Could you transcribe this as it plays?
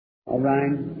All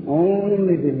right.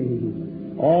 Only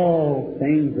believe. All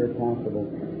things are possible.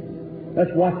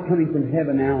 That's what's coming from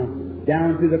heaven now.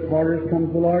 Down through the quarters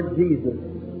comes the Lord Jesus.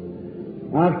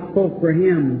 I've spoke for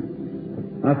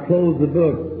Him. I've closed the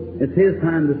book. It's His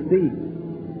time to speak.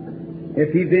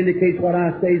 If He vindicates what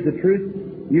I say is the truth,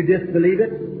 you disbelieve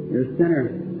it, you're a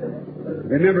sinner.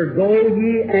 Remember, go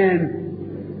ye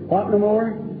and what no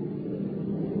more?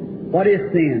 What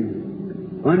is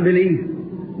sin? Unbelief.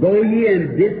 Go ye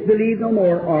and disbelieve no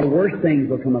more, or worse things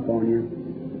will come upon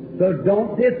you. So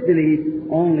don't disbelieve,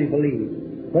 only believe.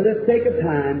 For the sake of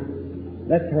time,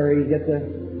 let's hurry, get the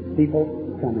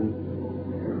people coming.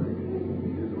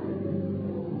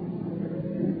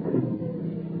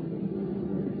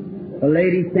 A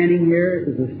lady standing here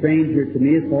is a stranger to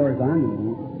me as far as I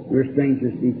know. We're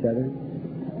strangers to each other.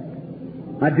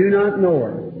 I do not know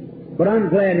her, but I'm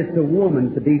glad it's a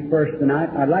woman to be first tonight.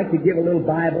 I'd like to give a little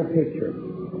Bible picture.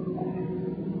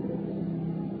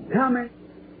 How many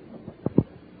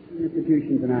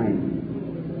institutions tonight?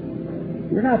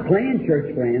 We're not playing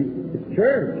church, friends. It's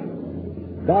church.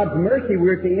 God's mercy,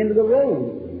 we're at the end of the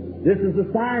road. This is the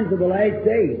signs of the last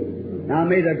days. Now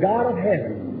may the God of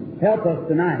heaven help us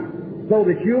tonight, so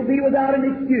that you'll be without an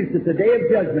excuse at the day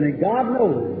of judgment. And God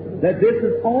knows that this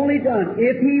is only done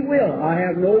if He will. I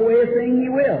have no way of saying He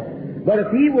will. But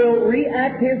if He will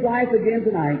react His life again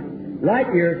tonight, right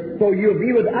here, so you'll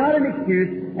be without an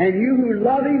excuse, and you who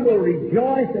love Him will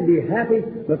rejoice and be happy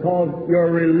because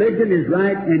your religion is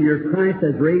right and your Christ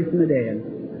has raised from the dead.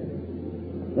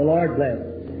 The Lord bless.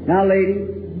 Now, ladies,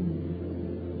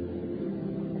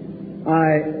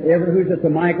 who's at the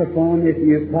microphone, if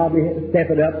you probably step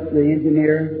it up, the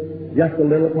engineer, just a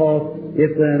little, because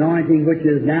it's the anointing which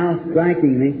is now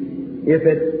striking me.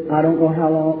 I don't know how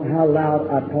loud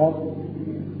I talk,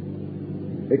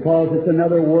 because it's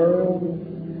another world.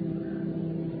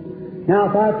 Now,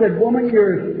 if I said, woman,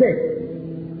 you're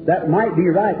sick, that might be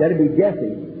right. That'd be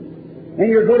guessing. And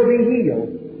you're going to be healed.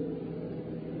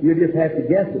 You just have to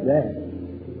guess at that.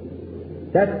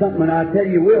 That's something I tell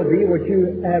you will be, which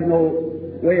you have no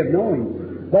way of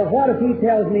knowing. But what if He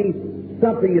tells me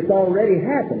something that's already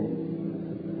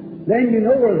happened? Then you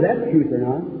know whether that's truth or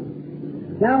not.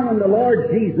 Now, when the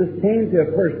Lord Jesus came to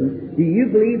a person, do you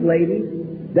believe, ladies,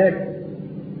 that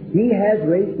He has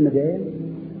raised from the dead?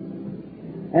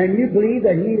 And you believe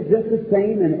that He is just the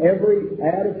same in every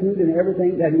attitude and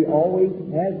everything that He always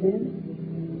has been?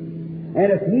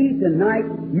 And if He tonight,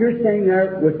 you're standing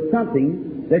there with something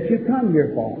that you come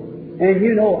here for, and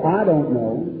you know I don't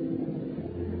know,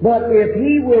 but if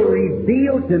He will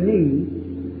reveal to me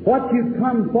what you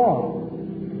come for,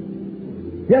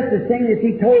 just the same as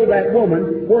He told that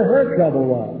woman where her trouble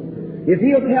was. If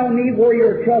He'll tell me where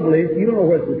your trouble is, you'll know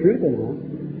what's the truth or not.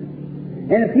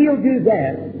 And if He'll do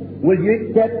that, will you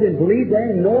accept and believe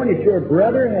that, and knowing that your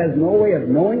brother has no way of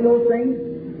knowing those things?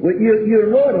 Well,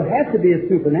 you know it'll have to be a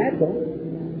supernatural.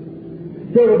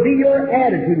 So it'll be your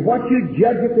attitude, what you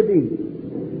judge it to be.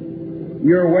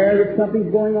 You're aware that something's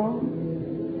going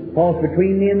on? Because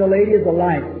between me and the lady is a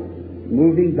light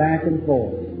moving back and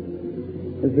forth.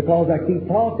 It's because I keep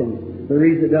talking, the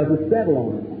reason it doesn't settle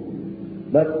on it.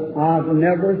 But I've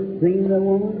never seen the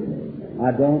woman.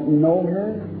 I don't know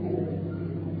her.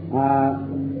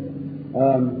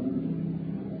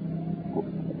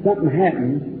 Something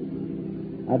happened.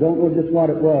 I don't know just what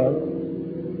it was.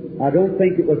 I don't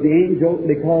think it was the angel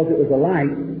because it was a light.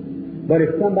 But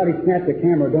if somebody snapped the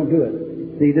camera, don't do it.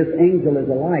 See, this angel is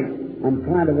a light. I'm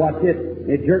trying to watch it.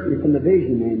 It jerked me from the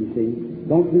vision, man, you see.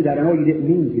 Don't do that. I know you didn't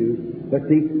mean to. But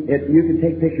see, you can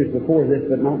take pictures before this,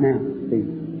 but not now. See.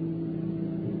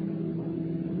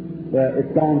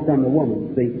 It's gone from the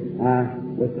woman. See, I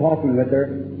was talking with her,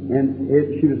 and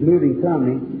she was moving from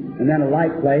me, and then a light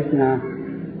flashed, and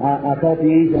I thought the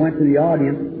angel went to the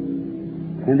audience,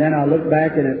 and then I looked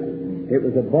back, and it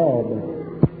was a bulb.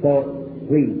 So,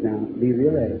 please now, be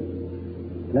real ready.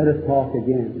 Let us talk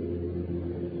again.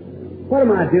 What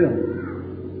am I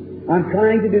doing? I'm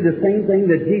trying to do the same thing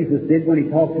that Jesus did when He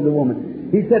talked to the woman.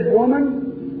 He said,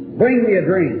 woman, bring me a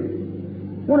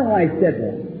drink. Wonder why He said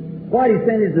that. Why did He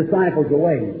send His disciples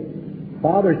away?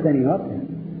 Father sent Him up there.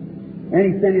 And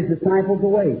He sent His disciples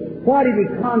away. Why did He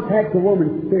contact the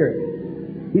woman's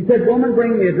spirit? He said, woman,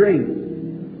 bring me a drink.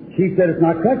 She said, it's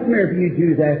not customary for you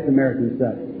Jews to ask Samaritans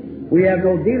such. We have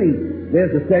no dealing.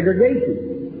 There's a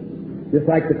segregation. Just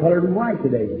like the colored and white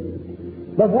today.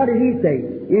 But what did He say?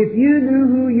 If you knew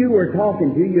who you were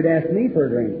talking to, you'd ask me for a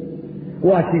drink.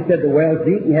 Well, she said, the well's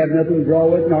deep and you have nothing to draw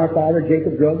with, and our father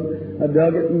Jacob dug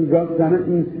it and drunk from it,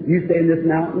 and you stay in this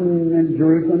mountain in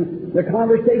Jerusalem. The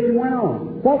conversation went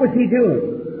on. What was he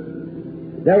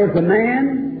doing? There was a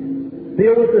man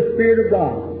filled with the Spirit of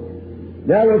God.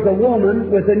 There was a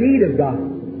woman with a need of God.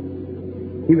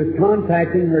 He was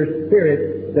contacting her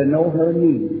spirit to know her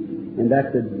need. And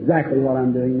that's exactly what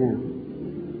I'm doing now.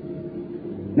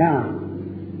 Now,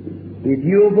 if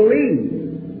you'll believe,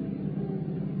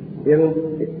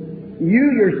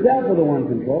 you yourself are the one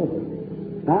controls it,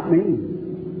 not me.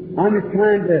 I'm just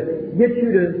trying to get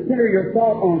you to center your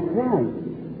thought on Christ.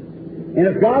 And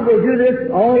if God will do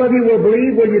this, all of you will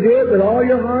believe. Will you do it with all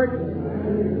your heart?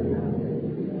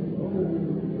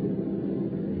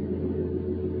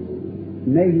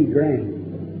 May He grant.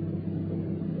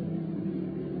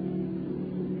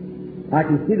 I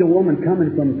can see the woman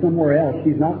coming from somewhere else.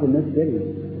 She's not from this city.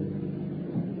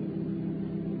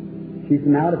 She's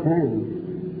from out of town.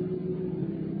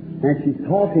 And she's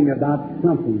talking about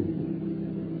something.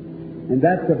 And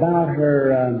that's about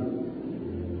her,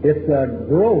 it's a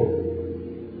growth.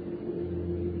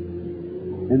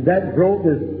 And that growth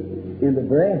is in the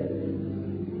breast.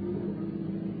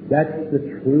 That's the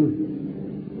truth.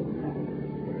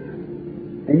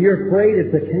 And you're afraid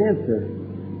it's a cancer.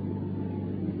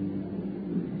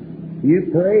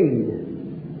 You prayed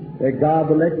that God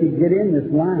will let you get in this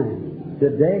line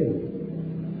today.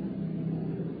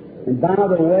 And by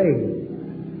the way,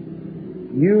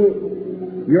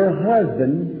 your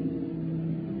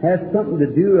husband has something to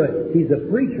do with, he's a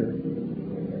preacher.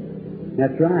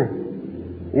 That's right.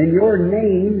 And your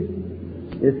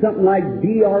name is something like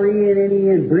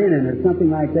B-R-E-N-N-E-N, Brennan, or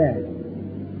something like that.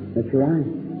 That's right.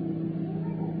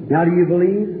 Now do you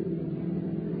believe?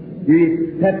 Do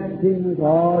you accept Him with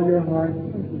all your heart?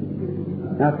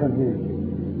 Now come here.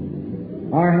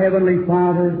 Our Heavenly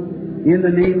Father, in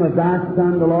the name of Thy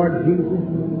Son, the Lord Jesus,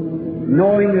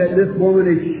 knowing that this woman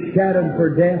is shadowed for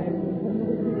death,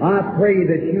 I pray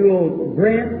that You'll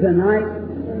grant tonight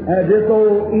this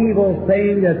old evil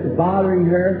thing that's bothering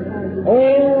her.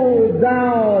 Oh,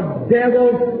 thou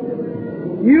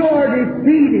devil, you are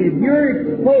defeated. You're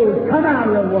exposed. Come out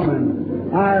of the woman.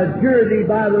 I adjure thee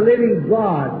by the living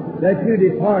God that you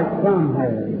depart from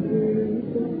her.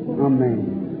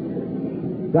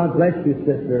 Amen. God bless you,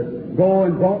 sister. Go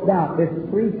and don't doubt. It's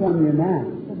free from you now.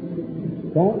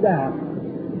 Don't doubt.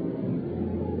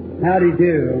 How do you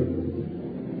do?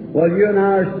 Well, you and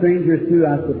I are strangers too,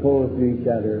 I suppose, to each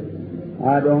other.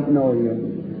 I don't know you.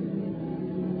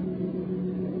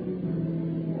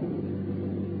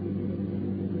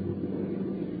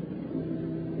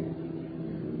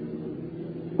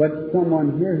 But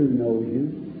someone here who knows you,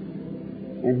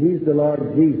 and He's the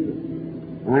Lord Jesus.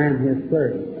 I am His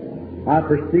servant. I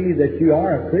perceive that you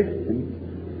are a Christian.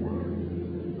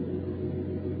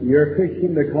 You're a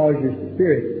Christian because your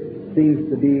spirit seems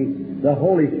to be, the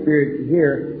Holy Spirit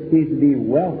here seems to be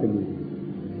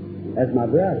welcoming as my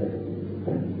brother.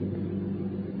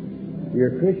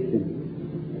 You're a Christian.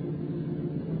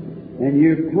 And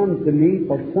you've come to me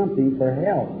for something, for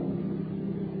help.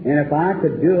 And if I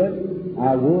could do it,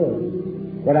 I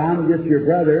would. But I'm just your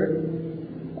brother,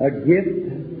 a gift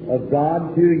of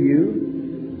God to you,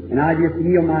 and I just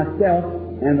yield myself,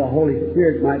 and the Holy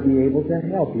Spirit might be able to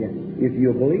help you, if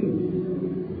you'll believe.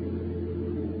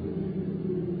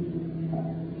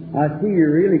 I see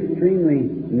you're really extremely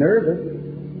nervous.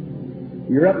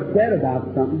 You're upset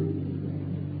about something.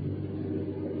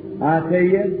 I tell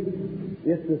you,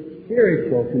 it's a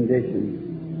spiritual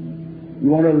condition. You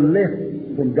want to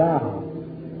lift from God.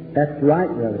 That's right,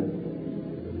 brother.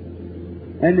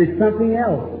 And there's something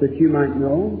else that you might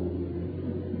know.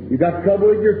 You got trouble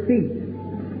with your feet,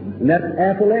 and that's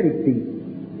athletic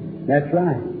feet. That's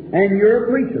right. And you're a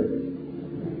preacher.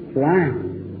 That's right.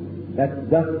 That's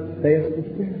thus saith the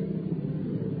Spirit.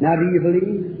 Now, do you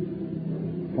believe?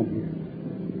 Come here.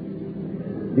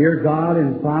 Dear God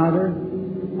and Father,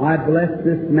 I bless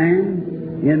this man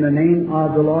in the name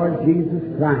of the Lord Jesus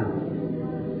Christ,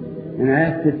 and I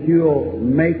ask that You'll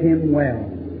make him well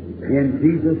in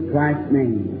Jesus Christ's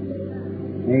name.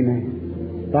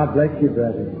 Amen. God bless you,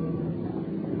 brother.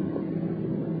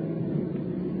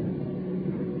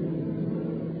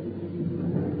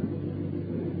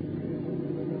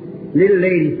 Little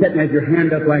lady sitting with your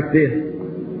hand up like this,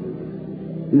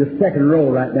 in the second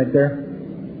row right back there.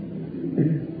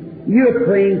 You're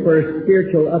praying for a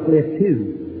spiritual uplift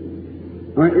too.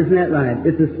 Isn't that right?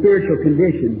 It's a spiritual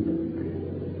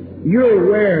condition. You're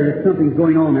aware that something's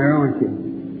going on there, aren't you?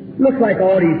 Looks like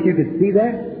audience, you could see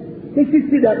that. Did you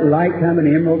see that light kind of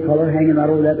an emerald color hanging out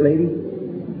over that lady?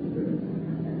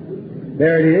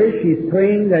 There it is. She's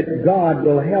praying that God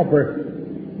will help her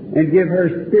and give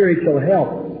her spiritual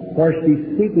help, for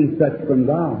she's seeking such from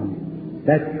God.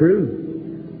 That's true.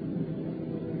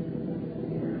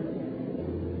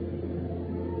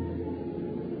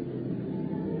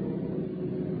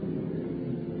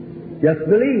 Just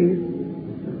believe.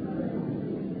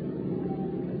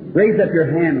 Raise up your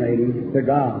hand, lady, to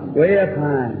God, way up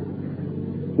high.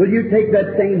 Will you take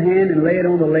that same hand and lay it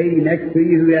on the lady next to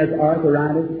you who has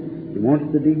arthritis and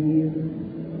wants to be healed?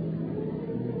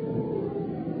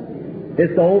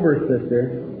 It's over,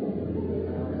 sister.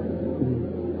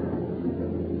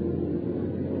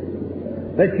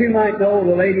 That you might know,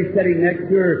 the lady sitting next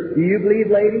to her, do you believe,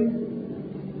 lady?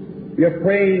 You're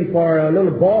praying for a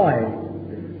little boy.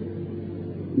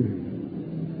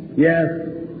 Yes.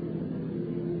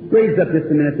 Raise up just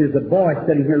a minute. There's a boy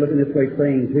sitting here looking this way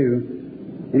praying too.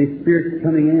 And his spirit's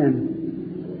coming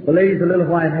in. The lady's a little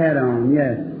white hat on,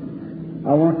 yes.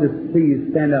 I want to see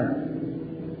you stand up.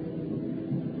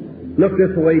 Look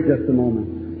this way just a moment.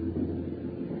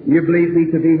 You believe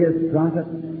me to be His prophet?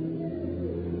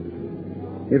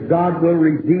 If God will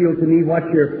reveal to me what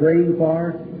you're praying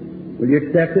for, will you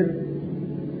accept it?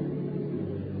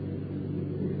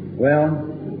 Well,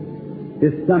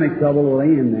 his stomach trouble will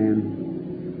end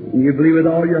then. And you believe with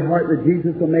all your heart that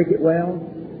Jesus will make it well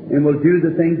and will do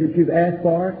the things that you've asked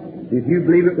for? If you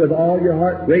believe it with all your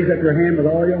heart, raise up your hand with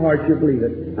all your heart, you believe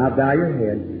it. Now bow your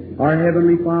head. Our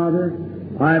Heavenly Father,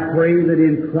 I pray that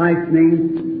in Christ's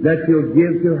name that you'll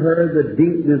give to her the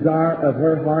deep desire of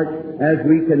her heart as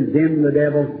we condemn the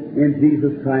devil in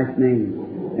Jesus Christ's name.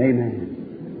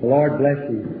 Amen. The Lord bless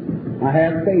you. I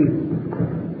have faith.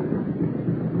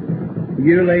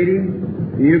 You, lady,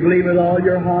 do you believe with all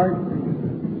your heart?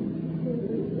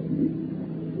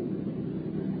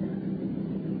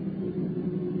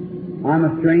 I'm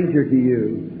a stranger to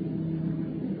you.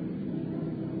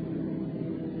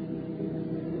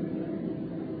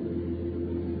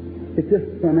 It's just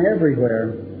from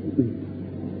everywhere.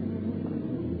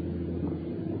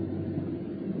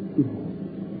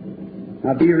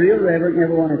 Now be real reverent,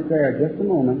 everyone is there. Just a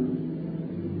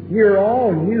moment. You're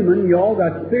all human, you all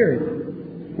got spirits.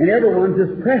 And everyone's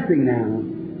just pressing now.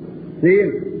 See,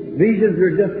 visions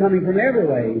are just coming from every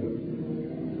way.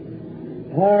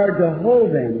 Hard to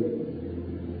hold them.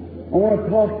 I want to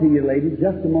talk to you, ladies,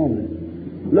 just a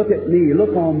moment. Look at me,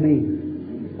 look on me.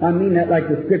 I mean that like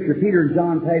the Scripture. Peter and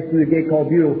John passed through the gate called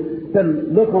Beautiful,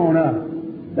 said, look on us.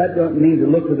 That doesn't mean to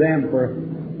look to them for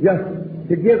just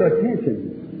to give attention.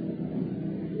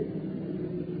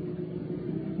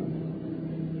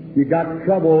 You got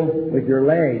trouble with your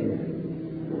legs.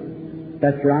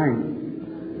 That's right.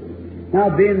 Now,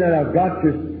 being that I've got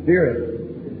your spirit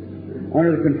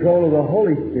under the control of the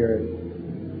Holy Spirit,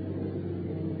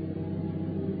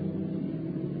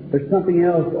 there's something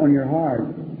else on your heart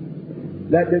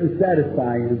that didn't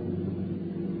satisfy you.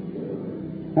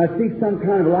 I see some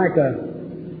kind of like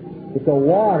it's a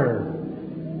water,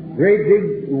 great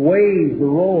big waves are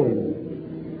rolling.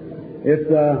 It's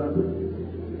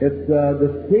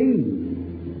the sea.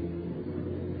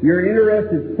 You're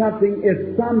interested in something,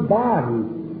 it's somebody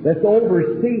that's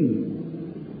overseas.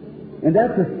 And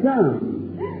that's the sun.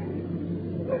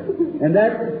 And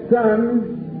that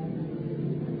sun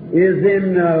is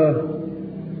in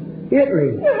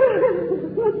Italy.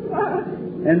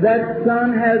 And that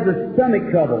son has a stomach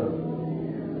trouble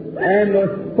and was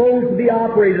supposed to be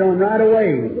operated on right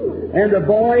away. And the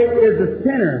boy is a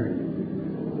sinner.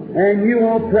 And you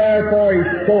want prayer for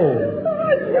his soul.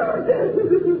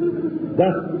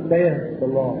 Thus saith the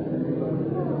Lord.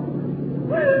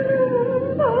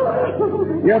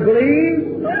 You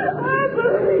believe? I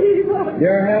believe.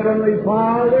 Dear Heavenly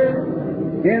Father,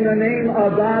 in the name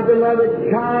of thy beloved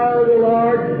child, the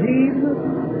Lord Jesus,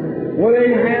 will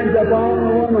lay hands upon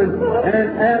the woman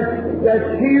and ask that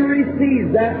she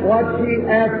receives that what she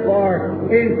asked for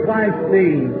in Christ's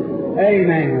name.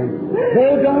 Amen.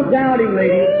 So don't doubt him,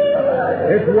 lady.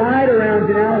 It's light around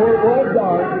you now where it was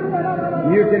dark.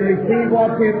 You can receive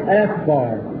what you've asked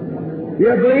for.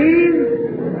 You believe?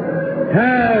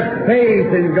 Have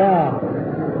faith in God.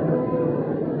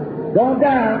 Don't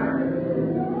doubt.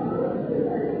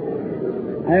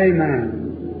 Amen.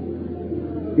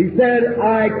 He said,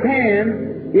 I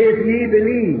can if ye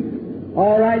believe.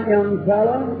 All right, young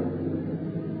fella.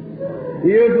 Do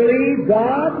you believe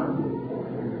God?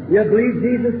 You believe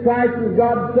Jesus Christ is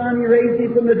God's Son, He raised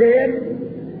Him from the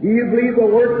dead? Do you believe the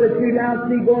work that you now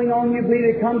see going on, you believe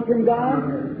it comes from God?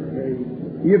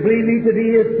 You believe me to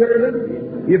be His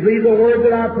servant? You believe the word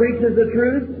that I preach is the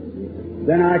truth?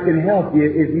 Then I can help you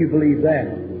if you believe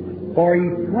that. For He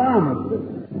promised it.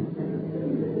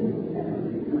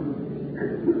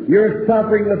 You're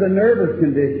suffering with a nervous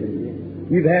condition.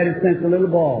 You've had it since a little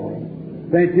boy,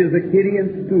 since you was a kiddie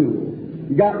in school.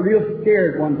 You got real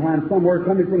scared one time somewhere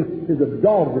coming from a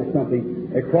dog or something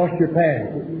that crossed your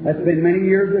path. That's been many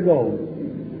years ago.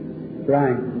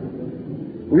 Right.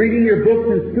 Reading your books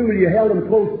in school, you held them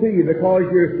close to you because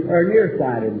you are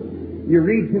nearsighted. You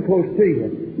read too close to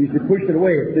you. You should push it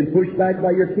away. It's been pushed back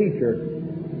by your teacher.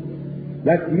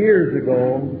 That's years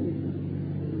ago.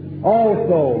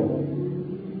 Also,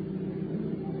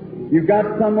 you've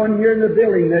got someone here in the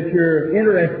building that you're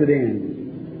interested in.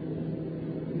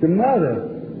 It's your mother.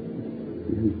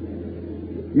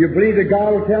 You believe that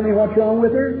God will tell me what's wrong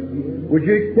with her? Would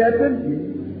you accept it?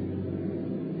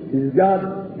 She's got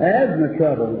asthma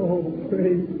trouble. Oh,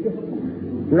 praise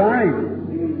God. Right.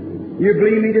 You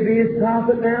believe me to be His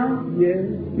prophet now? Yes.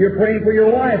 You're praying for your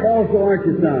wife also, aren't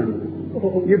you, son?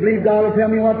 Oh, You believe God will tell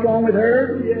me what's wrong with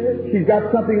her? yes. She's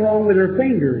got something wrong with her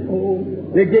fingers. Oh,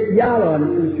 They get yellow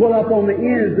and swell up on the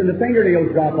ends and the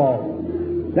fingernails drop off.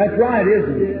 That's right,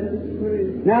 isn't it? yes.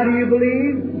 Praise Now do you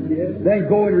believe? yes. Then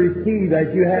go and receive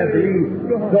as you have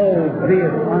believed. So be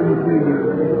it unto you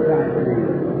in Christ's name.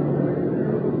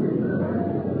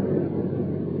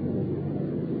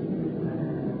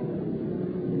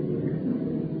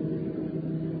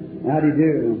 How do you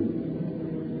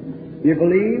do? You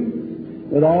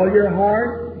believe with all your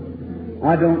heart?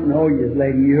 I don't know you,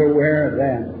 lady. You're aware of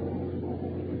that.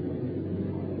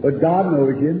 But God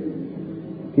knows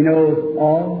you. He knows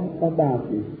all about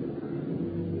you.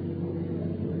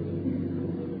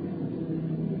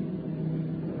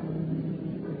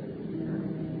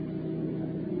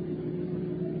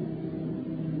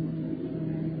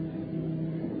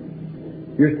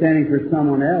 You're standing for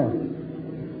someone else.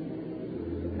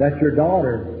 That's your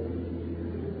daughter.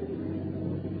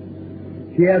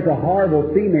 She has a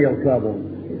horrible female trouble.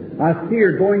 I see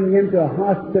her going into a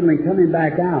hospital and coming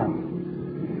back out.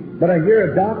 But I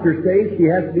hear a doctor say she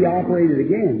has to be operated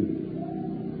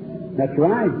again. That's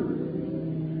right.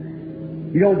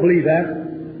 You don't believe that?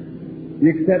 You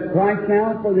accept Christ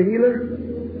now for the healer?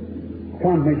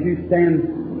 Come as you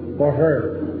stand for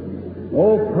her.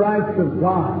 O Christ of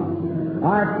God,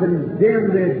 I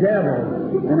condemn the devil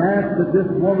and ask that this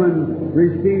woman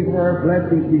receive her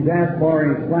blessing she's asked for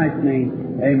in Christ's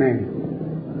name. Amen.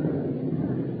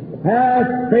 Have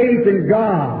faith in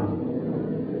God.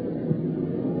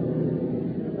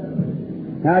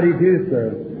 How do you do,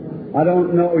 sir? I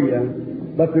don't know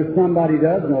you, but there's somebody who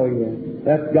does know you.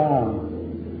 That's God.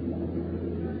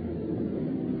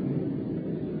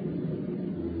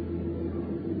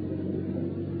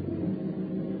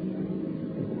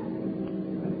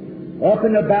 Up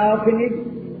in the balcony,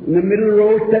 in the middle of the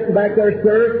road, sitting back there,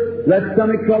 sir, that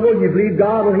stomach trouble, you believe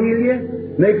God will heal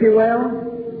you, make you well?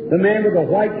 The man with a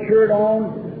white shirt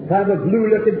on, kind of a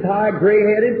blue-looking tie,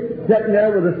 gray-headed, sitting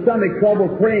there with a stomach trouble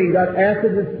praying, got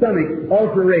acid in his stomach,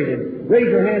 ulcerated. Raise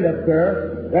your hand up,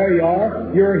 sir. There you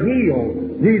are. You're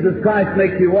healed. Jesus Christ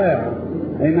makes you well.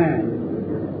 Amen.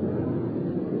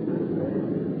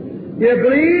 You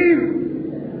believe?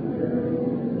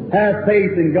 Have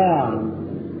faith in God.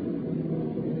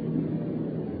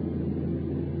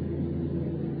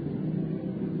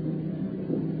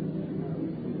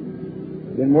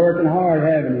 Been working hard,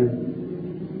 haven't you?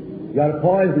 Got a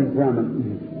poison from it.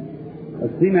 A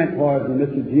cement poison,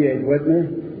 Mr. G.H. Whitner.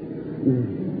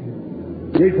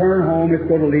 Return home, it's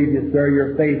going to leave you, sir.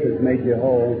 Your faith has made you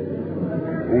whole.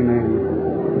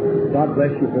 Amen. God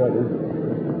bless you, brother.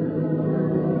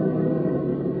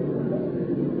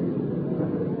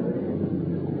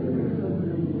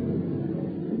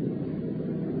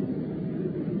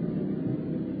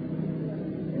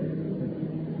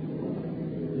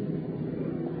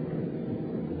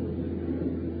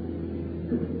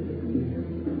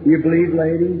 You believe,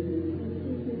 lady?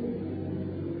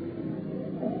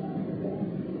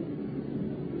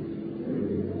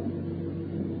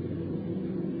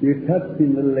 You touched the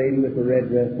little lady with the red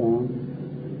dress on.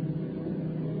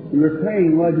 You were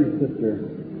praying, wasn't you, sister?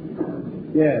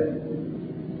 Yes.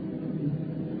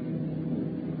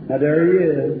 Now there he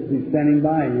is. He's standing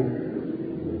by you.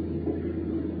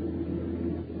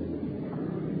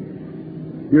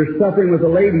 You're suffering with a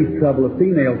lady's trouble, a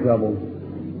female trouble.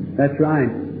 That's right.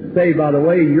 Say, by the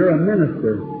way, you're a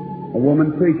minister, a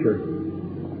woman preacher.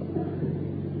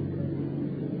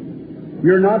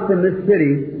 You're not from this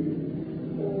city.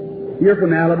 You're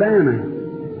from Alabama.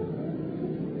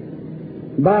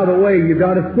 By the way, you've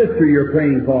got a sister you're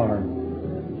praying for.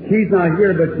 She's not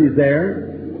here, but she's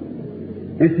there.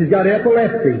 And she's got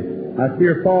epilepsy. I see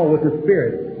her fall with the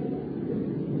Spirit.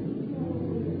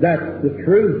 That's the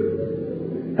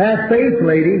truth. Have faith,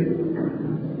 lady.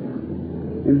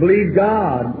 And believe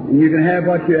God, and you can have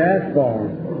what you ask for.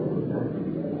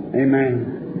 Amen.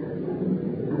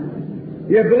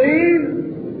 You believe?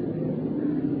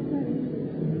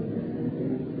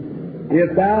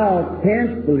 If thou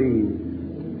canst believe,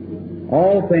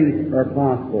 all things are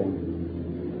possible.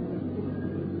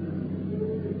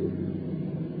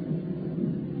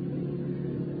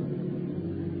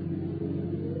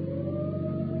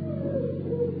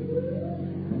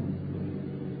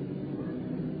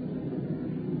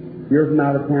 You're from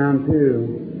out of town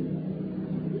too.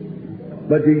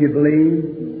 But do you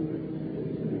believe?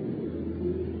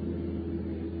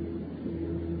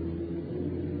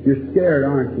 You're scared,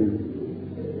 aren't you?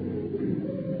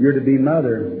 You're to be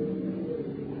mother.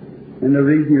 And the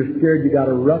reason you're scared, you got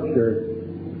a rupture.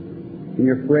 And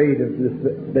you're afraid of this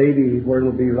baby, where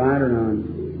it'll be right or not.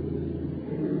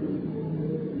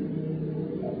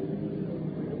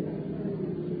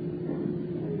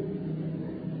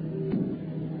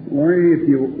 Or if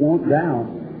you won't doubt,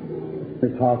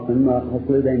 Miss Hoffman,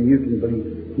 hopefully then you can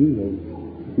believe healed.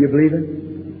 You believe it?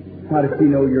 How does He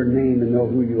know your name and know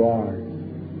who you are?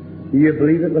 Do you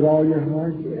believe it with all your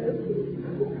heart?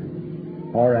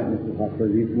 All right, Mrs.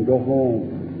 Hoffman, you can go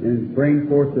home and bring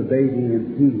forth the baby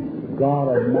in peace. God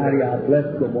Almighty, I bless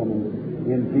the woman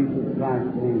in Jesus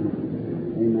Christ's name.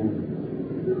 Amen.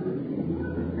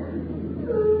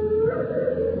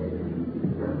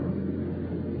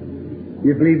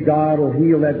 You believe God will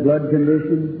heal that blood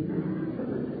condition?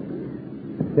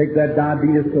 Take that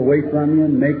diabetes away from you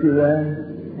and make you well?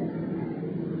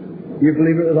 You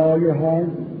believe it with all your heart?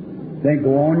 Then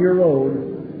go on your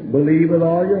road, believe with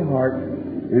all your heart,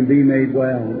 and be made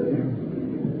well.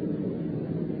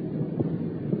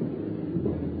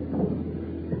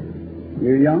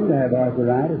 You're young to have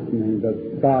arthritis,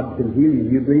 but God can heal you.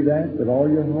 You believe that with all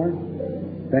your heart?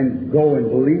 Then go and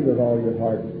believe with all your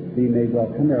heart. Be made well.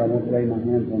 Come here, I won't lay my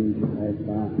hands on you as you pass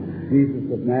by.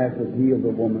 Jesus of Nazareth, heal the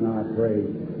woman, I pray.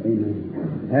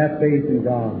 Amen. Have faith in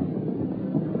God.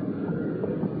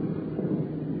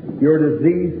 Your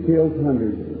disease kills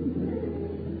hundreds.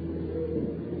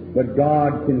 But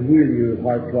God can heal you of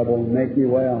heart trouble and make you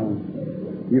well.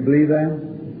 You believe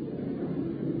that?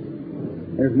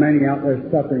 There's many out there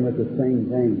suffering with the same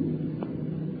thing.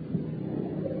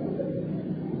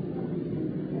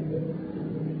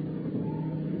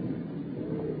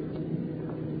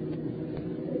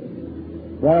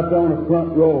 Right up on the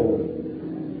front row.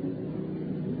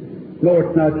 No,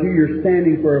 it's not you. You're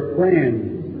standing for a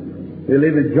friend. They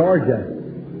live in Georgia.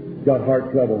 Got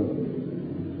heart trouble.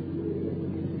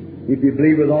 If you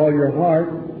believe with all your heart,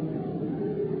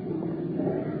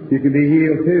 you can be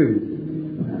healed too.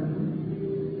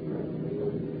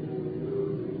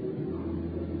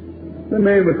 The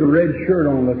man with the red shirt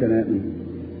on looking at me.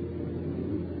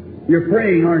 You're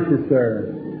praying, aren't you,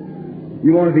 sir?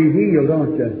 You want to be healed,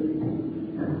 don't you?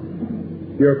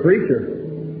 You're a preacher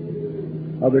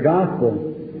of the gospel,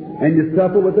 and you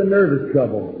suffer with a nervous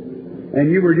trouble,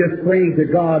 and you were just praying to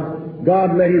God.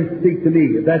 God, let Him speak to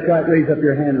me. If that's right, raise up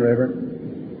your hand,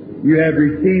 Reverend. You have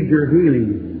received your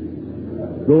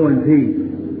healing. Go in peace.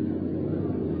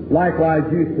 Likewise,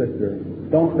 you, sister,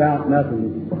 don't doubt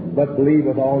nothing, but believe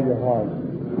with all your heart.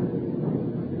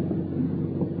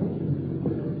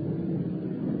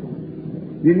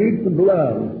 You need some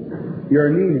blood. You're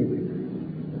anemic.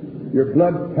 Your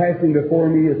blood passing before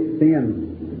me is thin.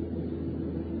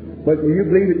 But do you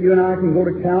believe that you and I can go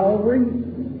to Calvary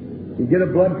and get a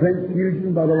blood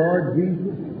transfusion by the Lord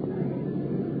Jesus?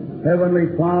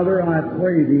 Heavenly Father, I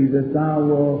pray Thee that Thou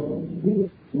will...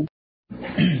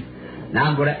 Now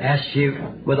I'm going to ask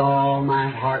you with all my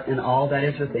heart and all that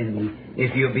is within me,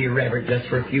 if you'll be reverent just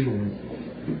for a few moments.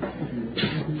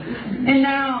 And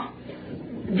now,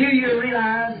 do you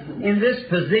realize in this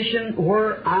position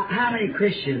where how many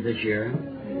Christians is here?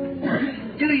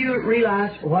 Do you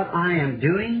realize what I am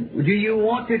doing? Do you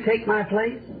want to take my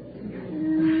place?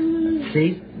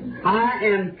 See,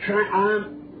 I'm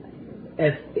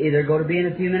it's either going to be in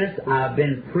a few minutes. I've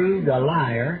been proved a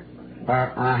liar,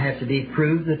 or I have to be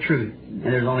proved the truth, and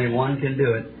there's only one can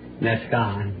do it, and that's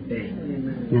God.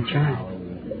 That's right.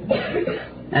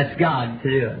 That's God to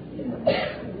do it.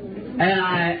 And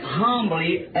I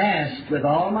humbly ask with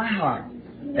all my heart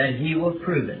that He will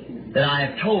prove it. That I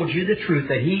have told you the truth,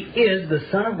 that He is the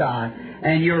Son of God,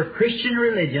 and your Christian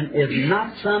religion is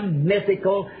not some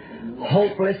mythical,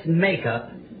 hopeless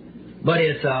make-up, but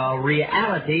it's a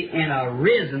reality in a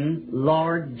risen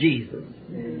Lord Jesus.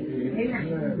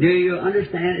 Do you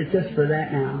understand? It's just for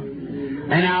that now.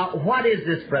 And now, what is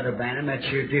this, Brother Branham, that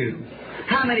you do?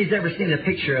 How many's ever seen a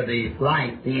picture of the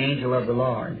light, the angel of the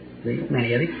Lord? See,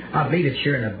 many of you. I believe it's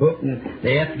here in a book, and the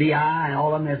FBI and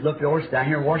all of them has looked at us down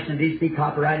here in Washington, D.C.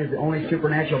 Copyright is the only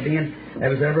supernatural being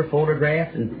that was ever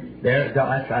photographed, and that's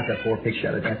a poor picture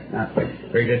of it. That's not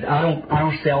very good. I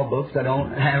don't sell books. I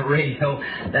don't have radio.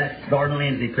 That's Gordon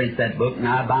Lindsay prints that book, and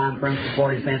I buy them from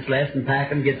 40 cents less and pack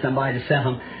them, get somebody to sell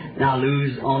them. And I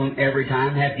lose on them every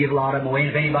time. Have to give a lot of them away. And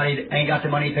if anybody ain't got the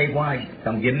money to pay for one, I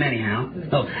come give them anyhow.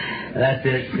 So that's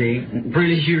it. See,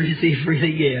 freely you receive,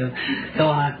 freely give.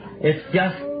 So it's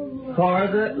just for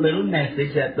the little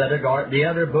message that Brother Gart. The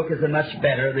other book is a much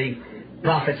better. The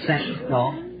Prophet sent.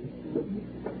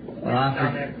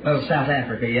 South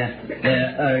Africa, yeah.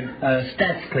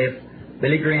 Statscliffe,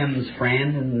 Billy Graham's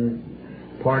friend and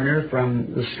partner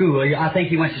from the school. I think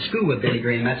he went to school with Billy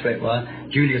Graham. That's what it was.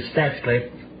 Julius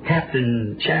Statscliffe,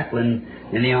 captain, chaplain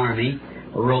in the Army,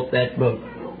 wrote that book,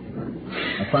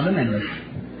 A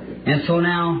Fundamentalist. And so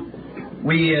now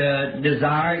we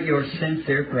desire your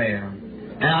sincere prayer.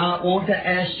 And I want to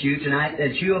ask you tonight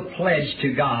that you have pledged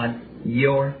to God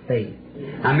your faith.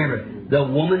 Now remember, the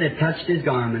woman that touched His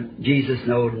garment, Jesus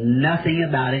knew nothing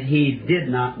about it. He did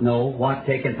not know what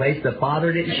taken place. The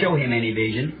Father didn't show Him any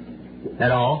vision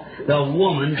at all. The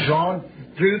woman drawed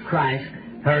through Christ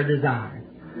her desire.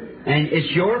 And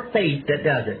it's your faith that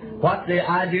does it. What do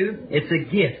I do? It's a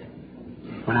gift.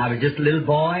 When I was just a little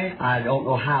boy, I don't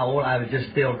know how old, I was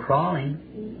just still crawling.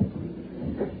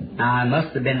 I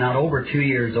must have been not over 2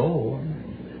 years old.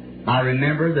 I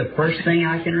remember, the first thing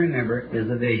I can remember is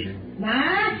a vision.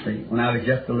 See, when I was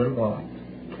just a little boy.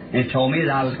 And it told me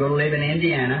that I was going to live in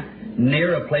Indiana,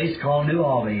 near a place called New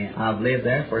Albany. I've lived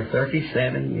there for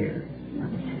 37 years.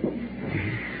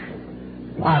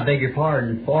 I beg your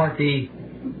pardon,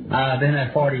 I've been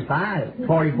there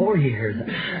 44 years.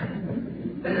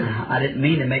 I didn't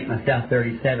mean to make myself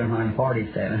 37 when I'm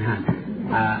 47.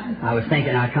 I was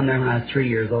thinking I'd come there when I was 3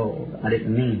 years old. I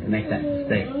didn't mean to make that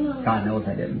mistake. God knows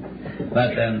I didn't.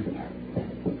 But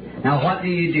now what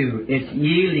do? It's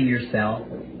yielding yourself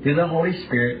to the Holy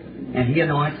Spirit, and He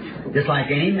anoints, just like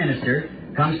any minister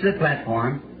comes to the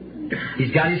platform.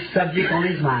 He's got his subject on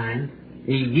his mind.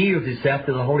 He yields himself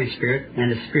to the Holy Spirit,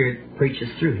 and the Spirit preaches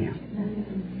through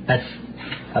him. That's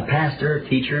a pastor, a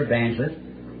teacher, evangelist,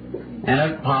 and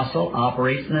an apostle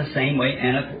operates in the same way.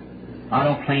 And I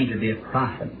don't claim to be a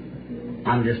prophet.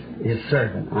 I'm just His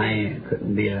servant. I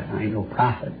ain't no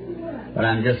prophet, but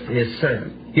I'm just His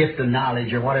servant. Gift of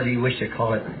knowledge, or whatever you wish to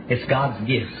call it. It's God's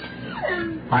gift.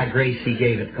 By grace He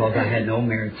gave it, because I had no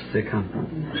merits to come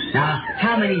from. Now,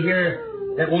 how many here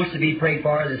that wants to be prayed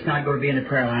for that's not going to be in the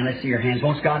prayer line? Let's see your hands.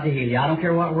 Wants God to heal you. I don't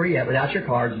care where you're at, without your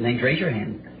cards and things, raise your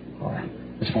hand. All right.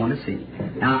 Just want to see.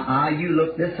 Now, you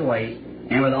look this way,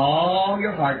 and with all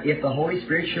your heart, if the Holy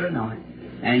Spirit should anoint,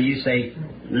 and you say,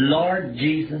 Lord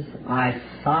Jesus, I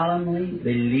solemnly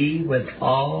believe with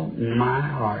all my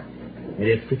heart that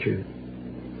it's the truth.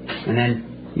 And then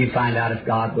you find out if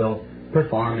God will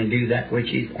perform and do that which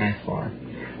He's asked for.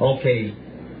 Okay.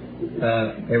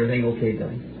 Everything okay,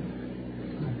 Billy?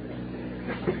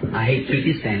 I hate to keep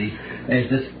you standing. Is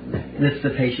this the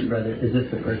patient, brother? Is this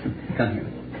the person? Come here.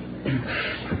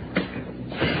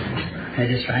 Is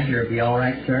this right here? Be all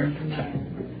right, sir?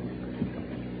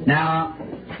 Now,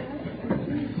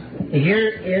 here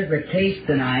is a case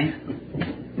tonight,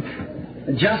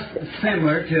 just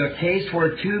similar to a case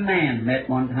where two men met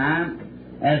one time,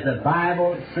 as the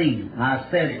Bible seen. I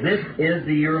said, this is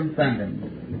the Urim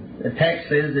Thummim. The text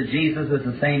says that Jesus was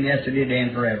the same yesterday, today,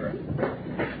 and forever.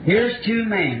 Here's two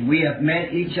men. We have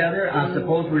met each other. I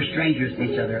suppose we're strangers to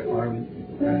each other, are we?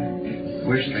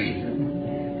 We're strangers.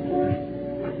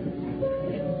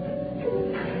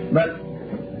 But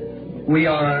we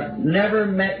are never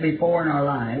met before in our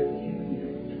lives.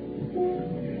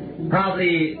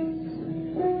 Probably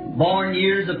born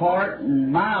years apart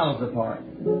and miles apart.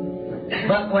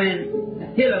 But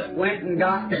when Philip went and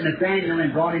got Nathanael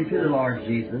and brought him to the Lord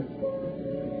Jesus,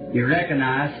 you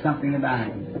recognized something about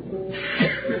him.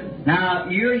 Now,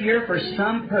 you're here for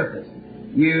some purpose.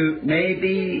 You may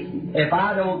be, if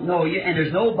I don't know you, and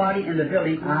there's nobody in the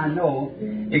building I know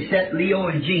except Leo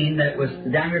and Jean that was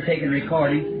down here taking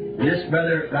recording, and this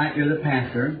brother right here, the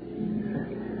pastor,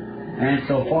 and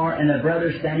so far, and the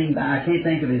brother standing by, I can't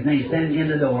think of his name, standing in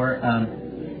the door,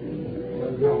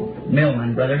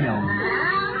 Millman, Brother Millman.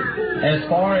 As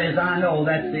far as I know,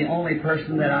 that's the only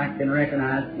person that I can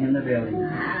recognize in the building.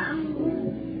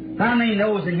 How many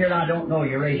knows in here that I don't know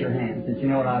you? Raise your hand. Since you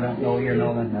know that I don't know you,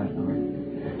 know that.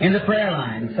 In the prayer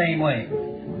line, same way.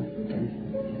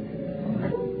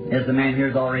 As the man here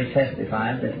has already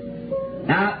testified. That.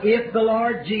 Now, if the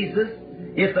Lord Jesus,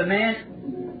 if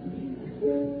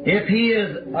he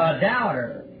is a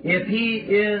doubter, if he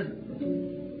is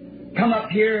come up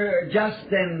here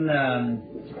just an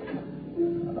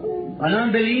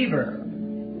unbeliever,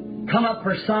 come up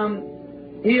for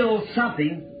some ill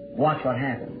something, watch what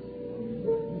happens.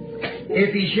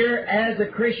 If he's here as a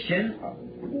Christian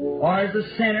or as a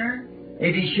sinner,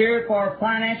 if he's here for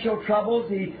financial troubles,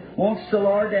 he wants the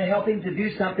Lord to help him to do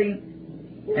something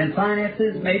and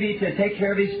finances, maybe to take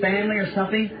care of his family or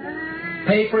something,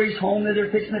 pay for his home that they're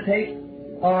fixing to take,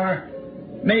 or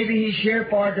Maybe he's here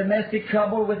for domestic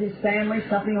trouble with his family,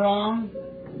 something wrong.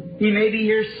 He may be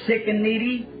here sick and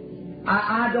needy.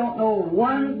 I don't know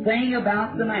one thing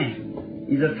about the man.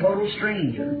 He's a total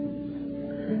stranger.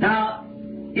 Now,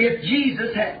 if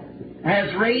Jesus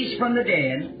has raised from the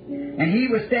dead, and he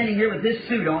was standing here with this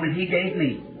suit on and he gave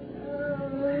me,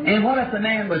 and what if the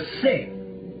man was sick?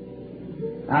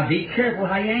 Now be careful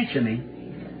how you answer me.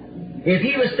 If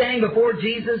he was standing before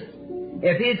Jesus,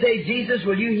 if he'd say, Jesus,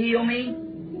 will you heal me?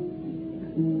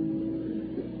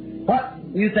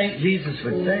 What do you think Jesus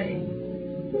would say?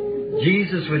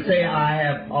 Jesus would say, I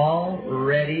have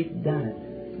already done it.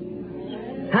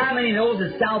 How many knows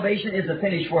that salvation is a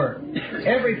finished work?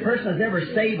 Every person that's ever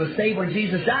saved was saved when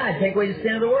Jesus died to take away the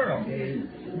sin of the world.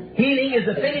 Healing is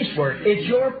a finished work. It's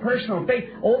your personal faith.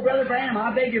 Oh, Brother Branham,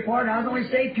 I beg your pardon. I was only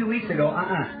saved 2 weeks ago.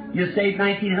 You were saved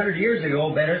 1900 years ago,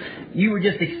 better. You were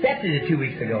just accepted it 2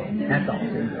 weeks ago. That's all.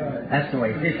 That's the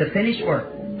way. It's a finished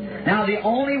work. Now, the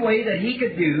only way that he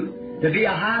could do to be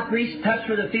a high priest touched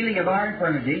with the feeling of our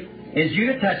infirmity is you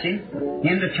to touch him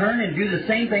to turn and do the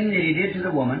same thing that he did to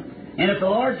the woman. And if the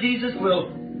Lord Jesus will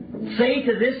say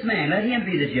to this man, let him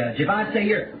be the judge. If I say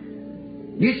here,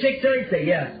 you sick, sir? He'd say,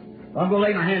 yes. I'm going to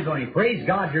lay my hands on you. Praise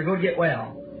God, you're going to get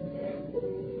well.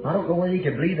 I don't know whether you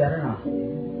could believe that or not.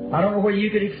 I don't know whether you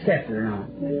could accept it or not.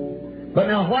 But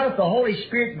now what if the Holy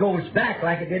Spirit goes back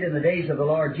like it did in the days of the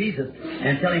Lord Jesus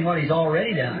and tell him what he's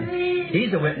already done?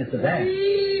 He's a witness of that.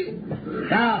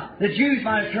 Now, the Jews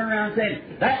might have turned around and said,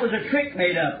 that was a trick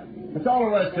made up. That's all there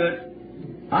was to it.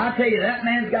 I'll tell you, that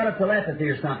man's got a telepathy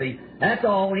or something. That's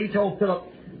all. When he told Nathaniel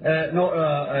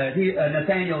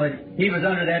that he was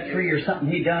under that tree or something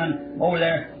he done over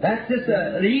there, that's just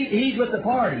he's with the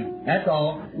party. That's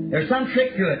all. There's some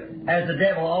trick to it, as the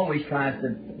devil always tries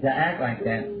to act like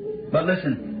that. But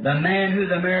listen, the man who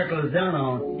the miracle is done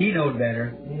on, he knowed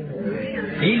better.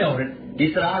 He knowed it.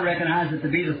 He said, I recognize it to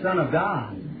be the Son of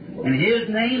God. And his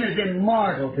name is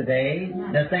immortal today,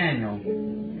 Nathaniel.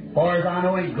 For as I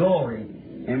know his glory,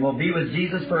 and will be with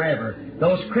Jesus forever.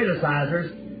 Those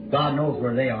criticizers, God knows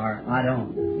where they are. I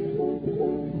don't.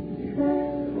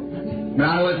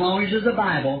 Now, as long as there's a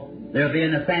Bible, there'll be a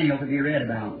Nathaniel to be read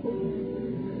about.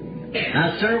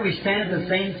 Now, sir, we stand at the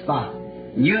same spot.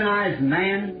 You and I, as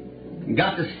man,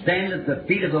 got to stand at the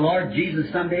feet of the Lord Jesus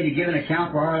someday to give an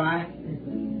account for our life.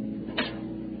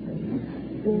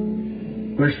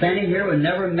 We're standing here, we've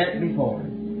never met before.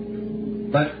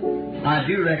 But I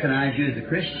do recognize you as a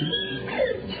Christian.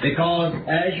 Because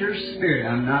as your spirit,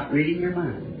 I'm not reading your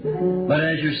mind, but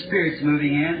as your spirit's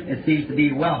moving in, it seems to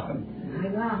be welcome.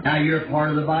 Now you're part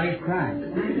of the body of Christ.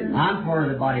 I'm part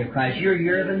of the body of Christ. You're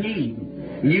here of a need.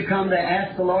 And you come to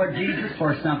ask the Lord Jesus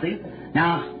for something.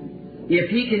 Now, if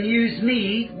He can use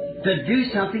me to do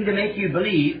something to make you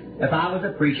believe, if I was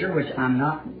a preacher, which I'm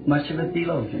not much of a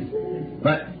theologian,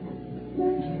 but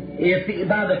if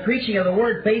by the preaching of the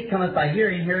Word, faith cometh by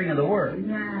hearing, hearing of the Word.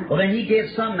 Well, then He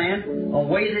gave some man a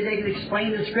way that they could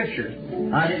explain the Scriptures.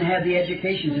 I didn't have the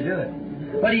education to do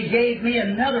it. But He gave me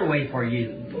another way for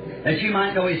you, that you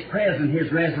might know His presence,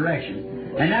 His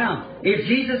resurrection. And now, if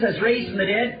Jesus has raised from the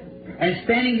dead, and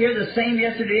standing here the same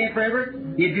yesterday and forever,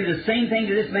 He'd do the same thing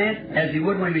to this man as He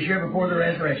would when He was here before the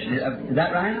resurrection. Is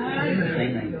that right? The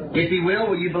same thing. If He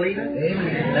will you believe it?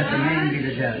 Amen. Let the man be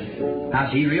the judge.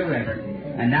 Now, be real reverent.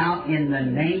 And now, in the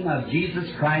name of Jesus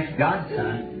Christ, God's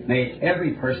Son, may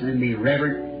every person be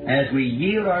reverent as we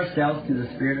yield ourselves to the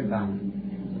Spirit of God.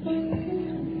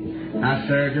 Now,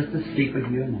 sir, just to speak with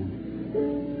you a moment.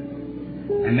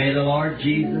 And may the Lord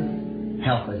Jesus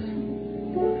help us.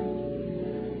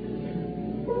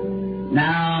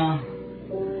 Now,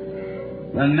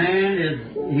 the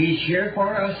man he's here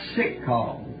for a sick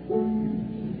call.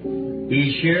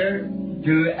 He's here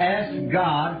to ask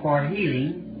God for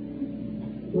healing.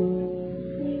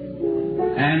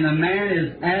 And the man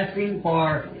is asking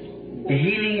for the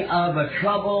healing of a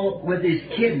trouble with his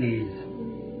kidneys.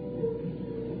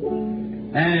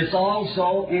 And it's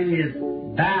also in his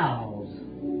bowels.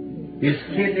 His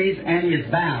kidneys and his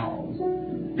bowels.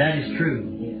 That is true.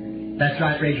 That's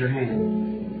right, raise your hand.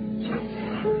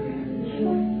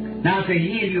 Now to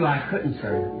heal you I couldn't,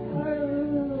 sir.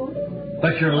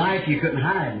 But your life you couldn't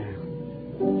hide now.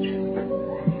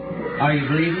 Are you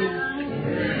believing?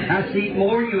 Now see,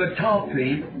 more you would talk to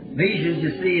him, visions,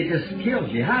 you see, it just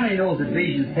kills you. How many knows that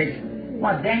visions take...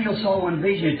 Well, Daniel saw one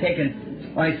vision had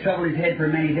taken, well, he troubled his head for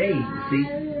many days, you see.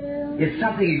 It's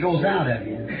something that goes out of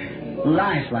you.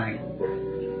 Lifelike.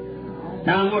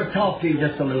 Now I'm going to talk to you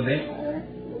just a little bit.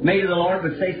 Maybe the Lord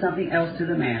would say something else to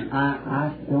the man.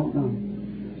 I don't know.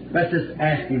 Let's just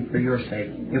ask Him for your sake.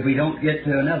 If we don't get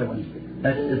to another one,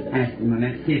 let's just ask Him a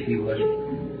minute, see if He would.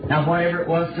 Now, whatever it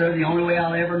was, sir, the only way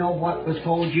I'll ever know what was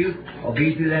told you will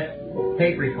be through that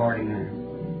tape recording there.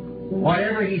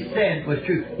 Whatever he said was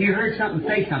true. You heard something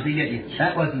say something, didn't you?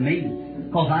 That wasn't me,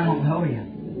 because I don't know you.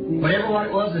 Whatever what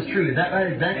it was is true. Is that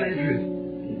right? Exactly the truth.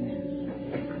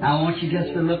 Now, I want you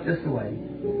just to look this way.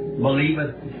 Believe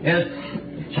it. As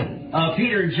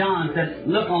Peter and John said,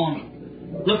 look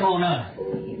on us.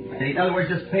 In other words,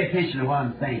 just pay attention to what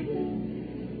I'm saying.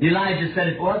 Elijah said,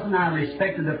 if wasn't I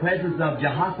respected the presence of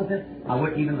Jehoshaphat, I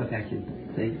wouldn't even look at you.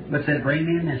 See? But said, bring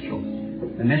me a minstrel.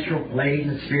 The minstrel played,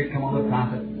 and the Spirit come on the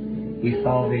prophet. He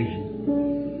saw a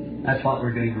vision. That's what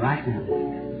we're doing right now.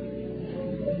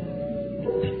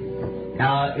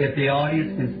 Now, if the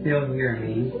audience can still hear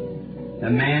me,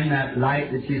 the man, that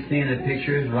light that you see in the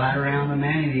picture is right around the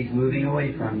man, and he's moving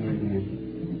away from you again.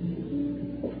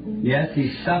 Yes,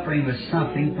 he's suffering with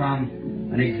something from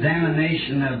an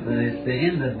examination of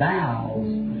in the bowels.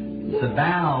 It's a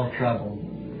bowel trouble.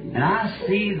 And I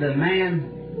see the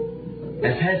man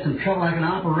has had some trouble, like an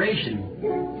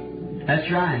operation. That's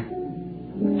right.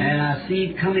 And I see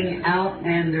him coming out,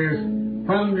 and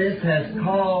from this has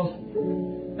caused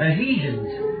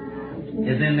adhesions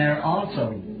is in there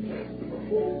also.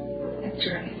 That's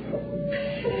right.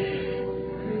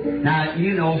 Now,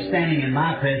 you know, standing in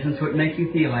my presence would make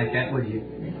you feel like that, would you?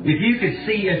 If you could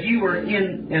see, if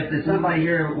there's somebody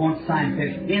here wants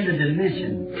scientific, in the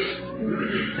dimension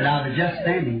that I was just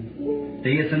standing,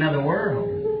 see, it's another world.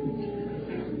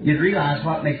 You'd realize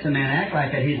what makes a man act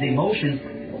like that, his emotions.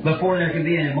 Before there can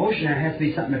be an emotion, there has to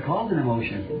be something to cause an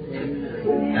emotion.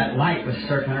 That light was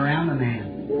circling around the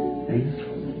man.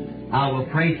 See? I will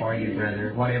pray for you,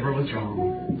 brother, whatever was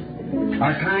wrong.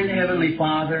 Our kind Heavenly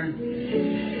Father,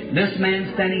 this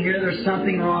man standing here, there's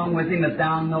something wrong with him that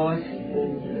Thou knowest.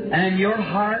 And your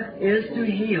heart is to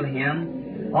heal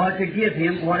him or to give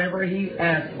him whatever he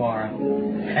asks for.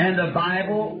 And the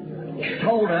Bible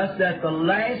told us that the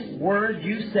last word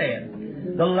you said,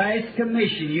 the last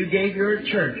commission you gave your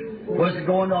church was to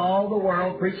go into all the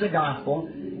world, preach the gospel.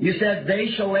 You said, they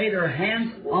shall lay their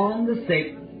hands on the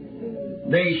sick,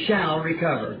 they shall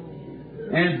recover.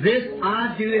 And this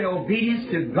I do in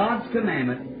obedience to God's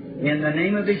commandment in the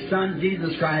name of His Son,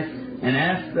 Jesus Christ, and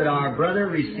ask that our brother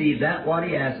receive that what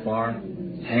he asked for.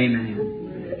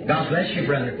 Amen. God bless you,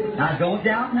 brother. Now, don't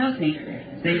doubt nothing.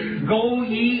 See, go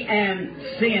ye and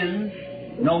sin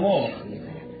no more,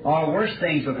 or worse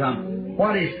things will come.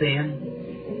 What is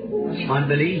sin?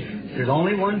 Unbelief. There's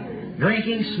only one.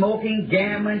 Drinking, smoking,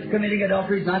 gambling, committing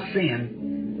adultery is not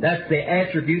sin. That's the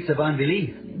attributes of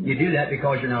unbelief. You do that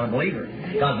because you're not a believer.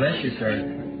 God bless you, sir.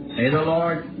 May the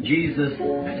Lord Jesus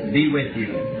be with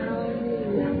you.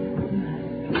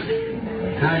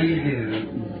 How do you do?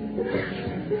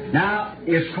 Now,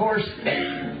 of course,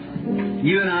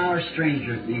 you and I are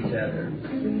strangers to each other.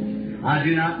 I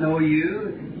do not know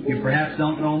you. You perhaps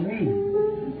don't know me.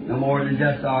 No more than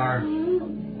just our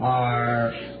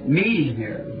meeting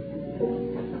here.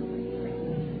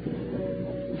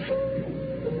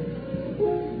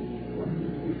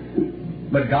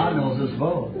 But God knows us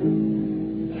both.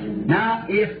 Now,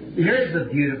 here's the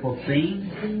beautiful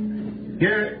scene.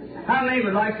 Here, how many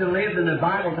would like to live in the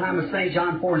Bible time of St.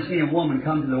 John 4 and see a woman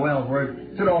come to the well where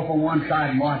it stood off on one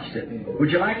side and watched it? Would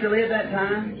you like to live that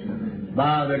time?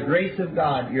 By the grace of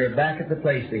God, you're back at the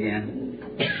place again.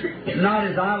 Not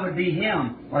as I would be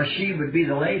him or she would be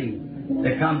the lady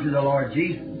that come to the Lord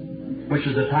Jesus, which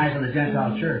is the type of the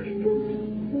Gentile church.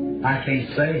 I can't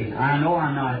say. I know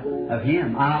I'm not of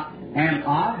him. I am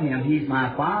of him. He's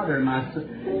my Father and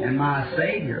my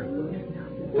Savior.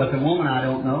 But the woman I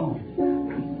don't know.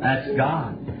 That's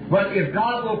God. But if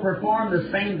God will perform the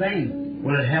same thing,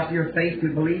 will it help your faith to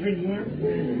believe in Him?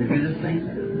 To do the same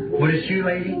thing? Would it you,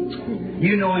 lady?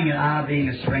 You knowing that I being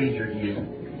a stranger to you.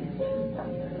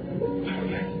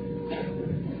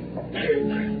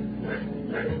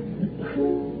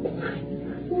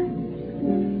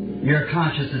 You're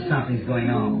conscious that something's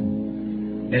going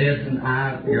on. It isn't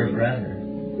your brother.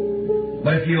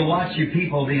 But if you'll watch your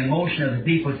people, the emotion of the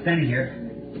people standing here,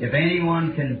 if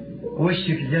anyone can wish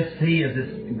you could just see as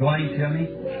it's going to me,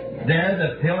 there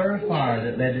the pillar of fire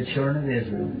that led the children of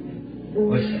Israel.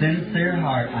 With sincere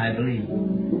heart, I believe.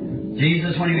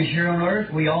 Jesus, when He was here on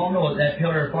earth, we all know that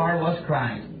pillar of fire was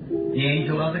Christ, the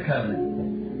angel of the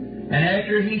covenant. And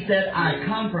after He said, I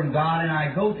come from God and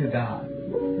I go to God.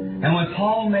 And when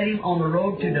Paul met Him on the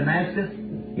road to Damascus,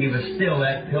 He was still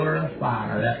that pillar of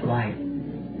fire, that light.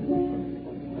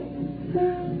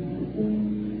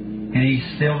 And He's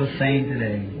still the same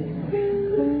today.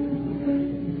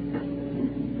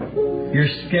 You're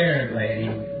scared, lady.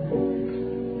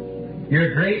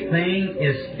 Your great thing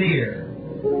is fear.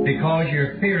 because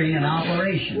you're fearing an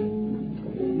operation.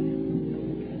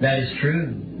 That is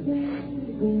true.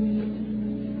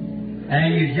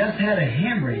 And you just had a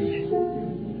hemorrhage.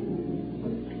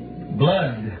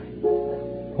 Blood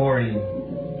pouring.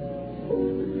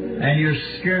 And you're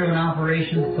scared of an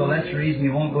operation, so that's the reason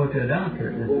you won't go to a doctor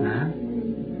at this time.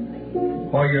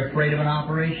 Or you're afraid of an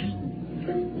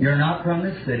operation. You're not from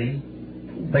this city.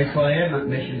 Place called Edmont,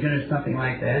 Michigan, or something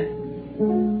like that.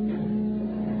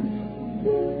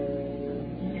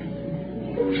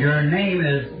 Your name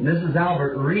is Mrs.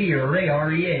 Albert Ree, or Ray,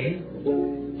 R-E-A.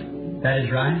 That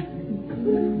is right.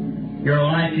 You're a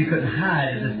life you couldn't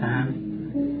hide at this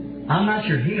time. I'm not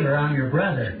your healer, I'm your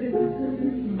brother.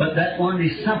 But that one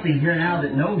is something here now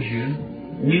that knows you.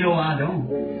 You know I don't.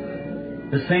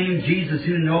 The same Jesus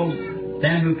who knows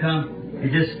them who come,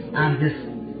 I'm just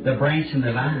the branch and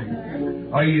the vine.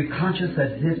 Are you conscious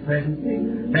of His presence?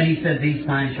 Then He said, these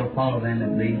signs shall follow them that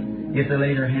believe. If they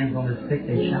lay their hands on the sick,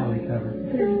 they shall recover.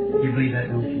 You believe that,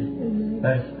 don't you?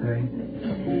 Let us pray.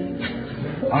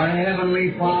 Our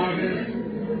Heavenly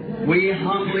Father, we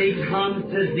humbly come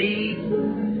to Thee,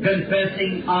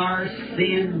 confessing our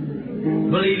sin,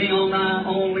 believing on Thy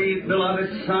only beloved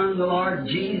Son, the Lord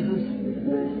Jesus,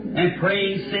 and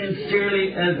praying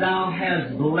sincerely as Thou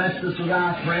hast blessed us with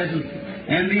Thy presence.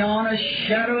 And beyond a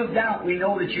shadow of doubt, we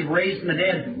know that You've raised from the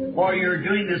dead, for You're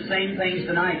doing the same things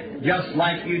tonight, just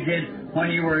like You did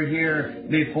when You were here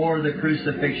before the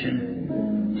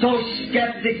crucifixion. So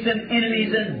skeptics and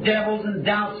enemies and devils and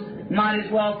doubts might as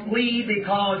well flee,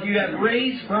 because You have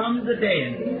raised from the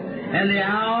dead. And the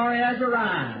hour has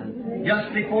arrived.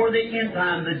 Just before the end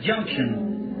time, the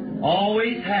junction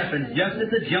always happens just at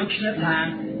the junction of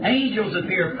time. Angels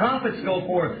appear, prophets go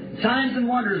forth, signs and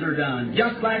wonders are done,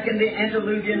 just like in the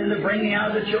antediluvian and the bringing out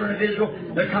of the children of Israel,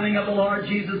 the coming of the Lord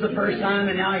Jesus the first time,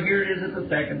 and now here it is at the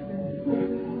second.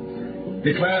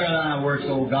 Declare Thy works,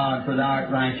 O God, for Thou art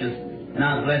righteous. And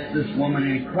I bless this woman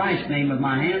in Christ's name with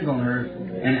my hands on her,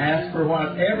 and ask for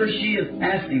whatever she is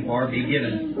asking for be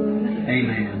given.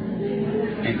 Amen.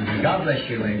 Amen. God bless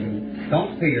you, lady.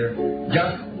 Don't fear.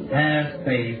 Just have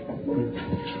faith.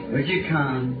 Would you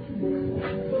come?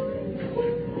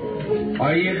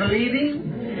 Are you believing?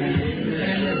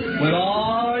 With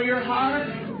all your heart?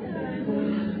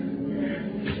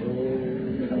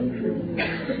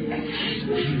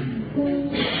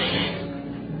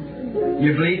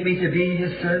 You believe me to be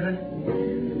His servant?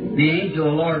 The angel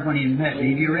of the Lord, when He met me,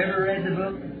 have you ever read the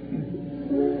book?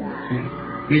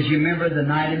 Did you remember the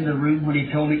night in the room when He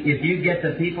told me, if you get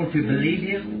the people to believe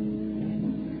You?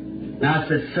 Now I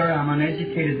said, sir, I'm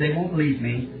uneducated, they won't believe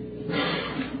me.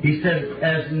 He said,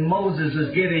 as Moses was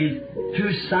giving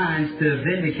 2 signs to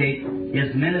vindicate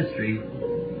his ministry,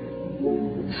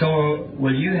 so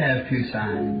will you have 2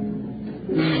 signs.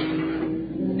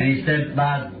 And He said,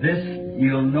 by this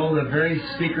you'll know the very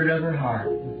secret of her heart,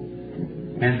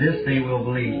 and this they will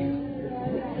believe.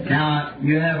 Now,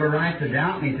 you have a right to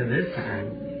doubt me to this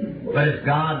time, but if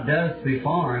God does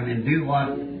perform and do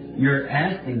what you're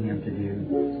asking Him to do,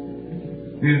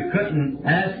 you couldn't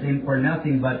ask Him for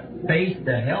nothing but faith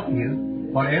to help you,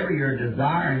 whatever your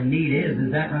desire and need is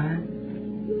that right?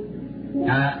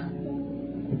 Now,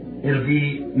 it'll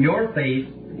be your faith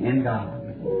in God.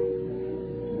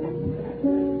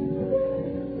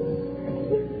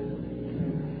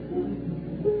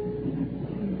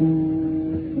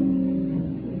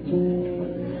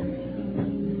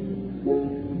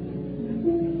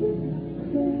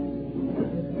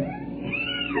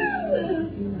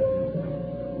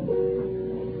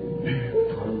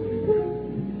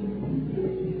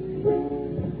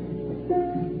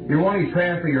 You're wanting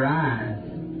prayer for your eyes,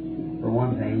 for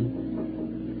one thing.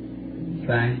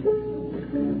 Okay?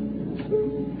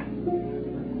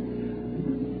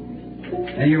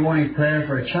 And you're wanting prayer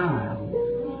for a child,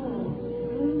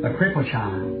 a crippled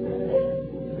child.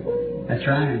 That's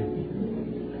right.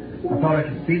 I thought I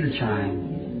could see the child.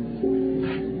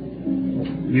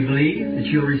 You believe that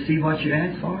you'll receive what you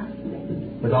ask for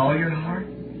with all your heart?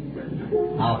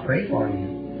 I'll pray for you.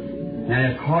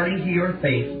 And according to your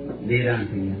faith, be it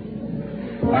unto you.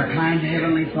 Our kind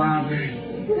Heavenly Father,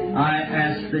 I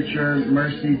ask that Your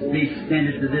mercies be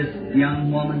extended to this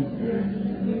young woman.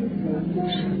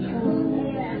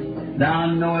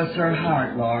 Thou knowest her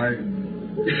heart, Lord.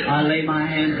 I lay my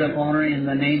hands upon her in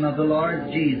the name of the Lord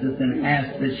Jesus and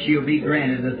ask that she'll be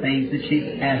granted the things that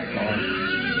she's asked for.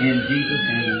 In Jesus'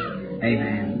 name,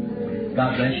 amen.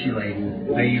 God bless you, lady.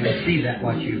 May you receive that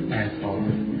what you've asked for.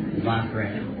 Is my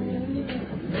prayer.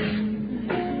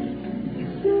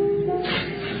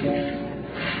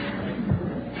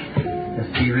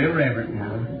 Let's be real reverent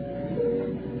now.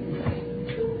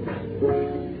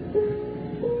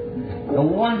 The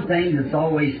one thing that's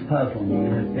always puzzled me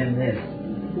has been this,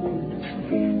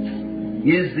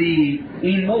 is the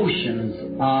emotions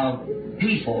of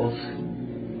peoples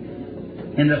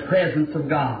in the presence of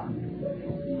God.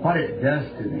 What it does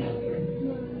to them.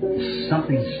 If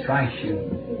something strikes you,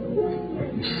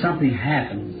 if something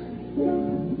happens.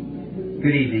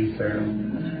 Good evening, sir.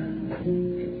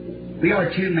 We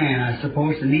are two men, I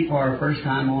suppose, to meet for our first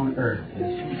time on earth.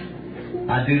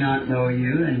 I do not know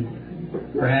you, and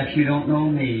perhaps you don't know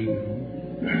me.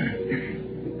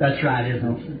 That's right,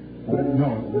 isn't it?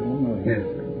 No. Yes.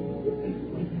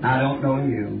 I don't know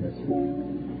you.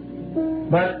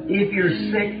 But if you're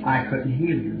sick, I couldn't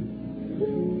heal you.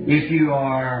 If you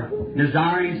are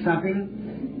desiring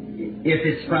something, if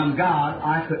it's from God,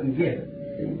 I couldn't give it.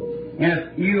 And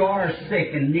if you are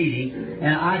sick and needy,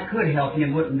 and I could help you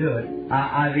and wouldn't do it,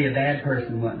 I'd be a bad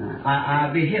person, wouldn't I?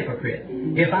 I'd be a hypocrite.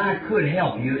 If I could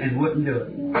help you and wouldn't do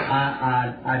it,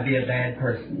 I'd be a bad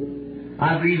person.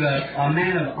 I believe a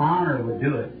man of honor would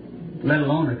do it, let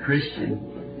alone a Christian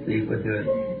would do it.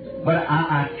 But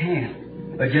I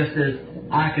can't. But just as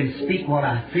I can speak what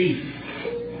I see,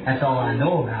 that's all I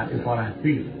know about is what I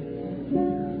see.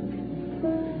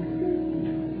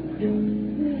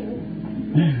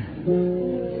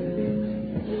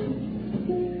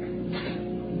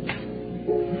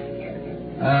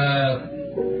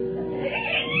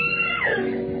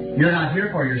 You're not here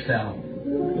for yourself.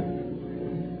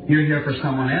 You're here for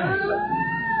someone else.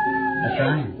 That's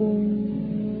right.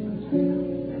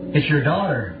 It's your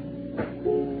daughter.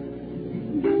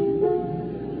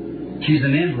 She's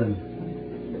in England.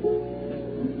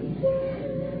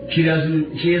 She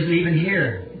isn't even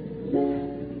here.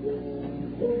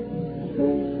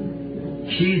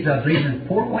 She's, I believe, in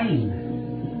Fort Wayne,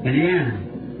 Indiana.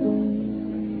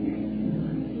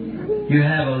 You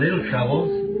have a little troubles,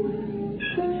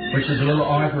 which is a little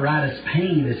arthritis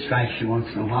pain that strikes you once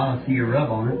in a while. I see you rub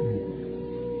on it,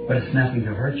 but it's nothing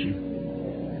to hurt you.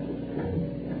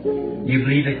 You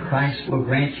believe that Christ will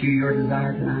grant you your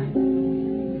desire tonight?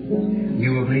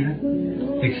 You will believe it?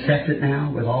 Accept it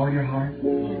now with all your heart.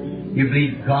 You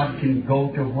believe God can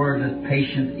go to where the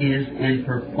patient is and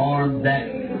perform that.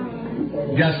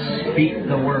 Just speak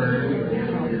the word.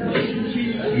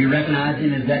 You recognize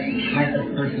him as that type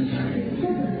of person?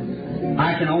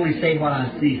 I can only say what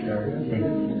I see,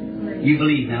 sir. You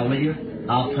believe now, will you?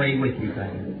 I'll pray with you,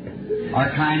 brother. Our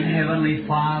kind Heavenly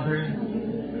Father,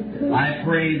 I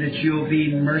pray that you'll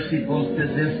be merciful to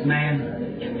this man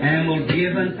and will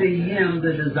give unto him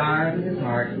the desire of his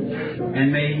heart.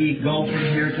 And may he go from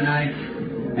here tonight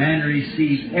and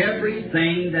receive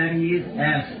everything that he has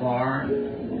asked for.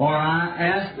 For I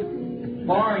ask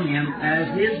for him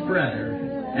as his brother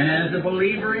and as a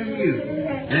believer in you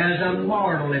and as a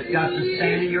mortal that's got to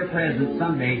stand in your presence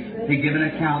someday to give an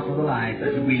account for the life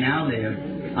that we now live.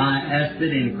 I ask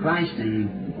it in Christ's name.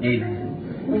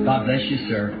 Amen. God bless you,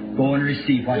 sir. Go and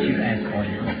receive what you've asked for.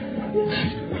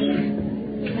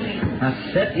 Now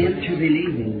set into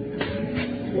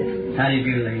believing. How do you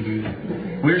do, lady?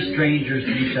 We're strangers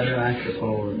to each other, I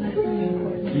suppose.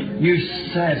 You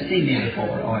have seen me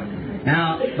before, or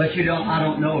now, but you don't. I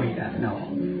don't know you yet, no.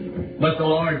 But the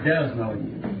Lord does know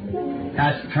you.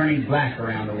 That's turning black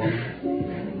around a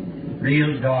woman,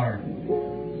 real dark.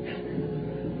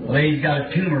 The lady's got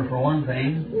a tumor for one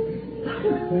thing.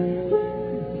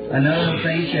 Another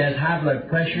thing, she has high blood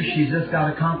pressure. She's just got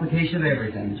a complication of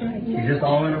everything. She's just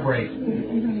all in a break.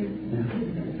 Yeah.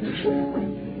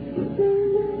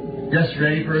 Just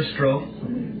ready for a stroke.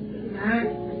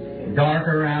 Dark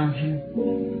around you.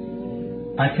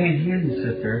 I can't hear you,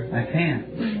 sister. I can't.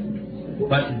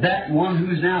 But that one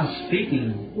who's now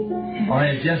speaking, or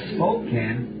has just spoke,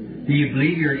 can. Do you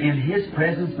believe you're in his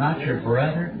presence, not your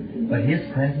brother, but his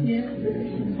presence? Yes.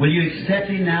 Will you accept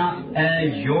him now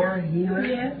as your healer?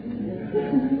 Yes.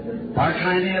 Our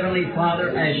kind Heavenly Father,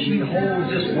 as she holds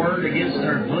this word against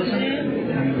her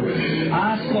bosom,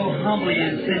 I so humbly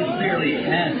and sincerely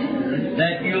ask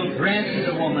that you'll grant to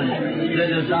the woman the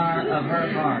desire of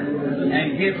her heart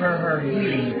and give her her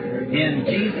healing. In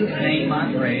Jesus' name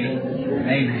I pray.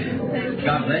 Amen.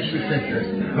 God bless you,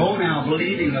 sisters. Go now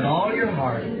believing with all your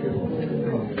heart.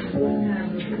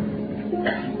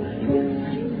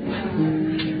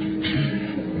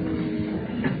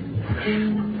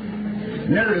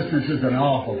 Nervousness is an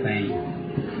awful thing.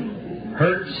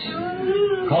 Hurts,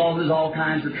 causes all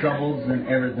kinds of troubles and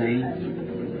everything.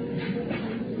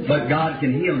 But God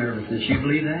can heal nervousness. You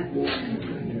believe that?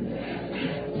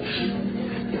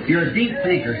 You're a deep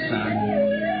thinker, son.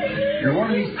 You're one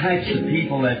of these types of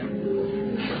people that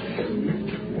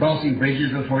crossing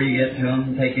bridges before you get to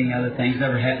them, taking other things,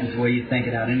 never happens the way you think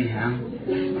it out anyhow.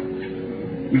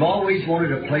 You've always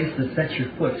wanted a place to set your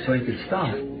foot so you could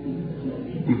stop.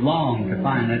 You've longed to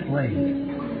find that place.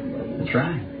 That's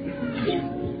right.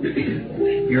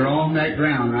 You're on that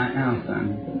ground right now,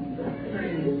 son.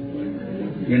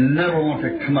 You never want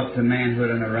to come up to manhood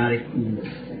in a radical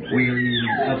wheeling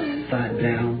upside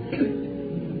down.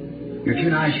 You're too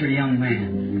nice for a young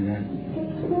man to do that.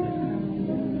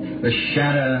 The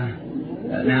shadow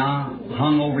that now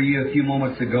hung over you a few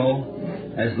moments ago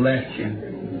has left you.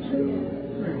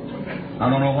 I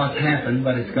don't know what's happened,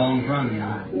 but it's gone from you.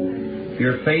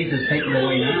 Your faith is taken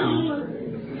away now.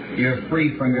 You're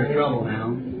free from your trouble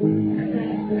now.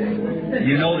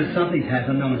 You know that something's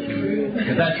happened, don't you?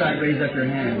 If that's right, raise up your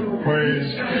hand.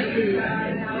 Praise.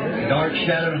 The dark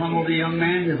shadow hung over the young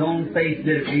man. His own faith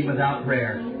did it without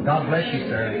prayer. God bless you,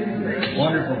 sir.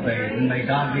 Wonderful faith. And may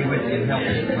God be with you and help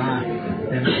you. My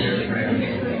sincere prayer.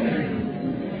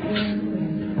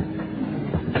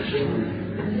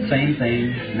 Same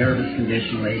thing. Nervous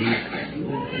condition, lady.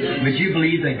 Would you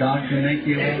believe that God can make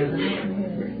you well?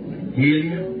 Heal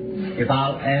you? If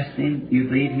I'll ask Him, you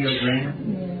believe He'll grant?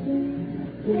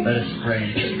 Let us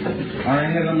pray. Our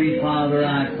Heavenly Father,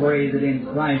 I pray that in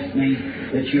Christ's name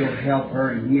that You'll help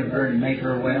her and heal her and make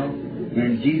her well.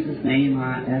 In Jesus' name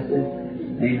I ask it.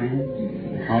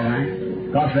 Amen. All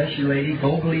right. God bless you, lady.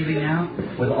 Go believing now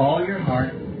with all your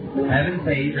heart, having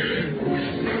faith.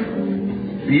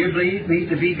 Do you believe me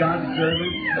to be God's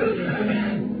servant?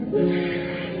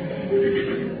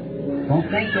 Don't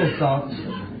think those thoughts.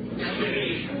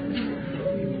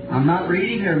 I'm not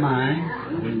reading your mind.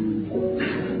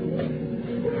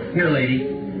 Here, lady,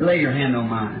 lay your hand on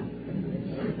mine.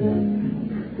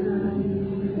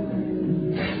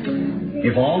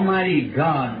 If Almighty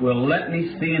God will let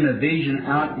me see in a vision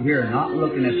out here, not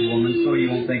looking at the woman, so you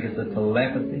won't think it's a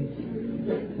telepathy.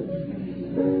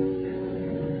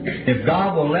 If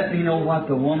God will let me know what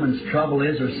the woman's trouble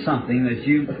is or something, that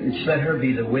you let her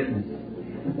be the witness.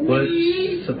 Will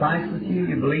it suffice with you?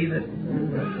 You believe it?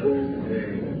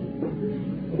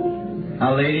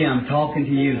 Now, lady, I'm talking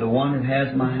to you, the one that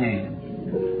has my hand.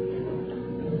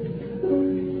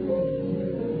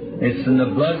 It's in the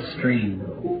bloodstream.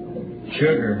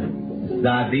 Sugar. It's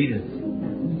diabetes.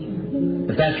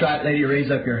 If that's right, lady,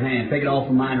 raise up your hand. Take it off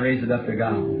of mine and raise it up to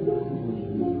God.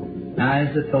 Now,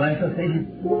 is it telepathy?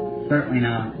 Certainly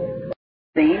not.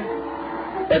 See?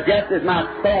 But just as my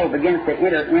soul begins to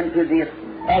enter into this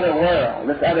other world,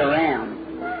 this other realm,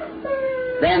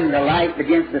 then the light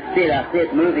begins to sit. I see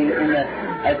it moving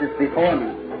as it's before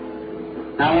me.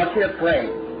 Now I want you to pray.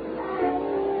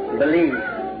 Believe.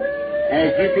 And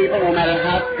as you people, no matter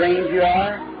how strange you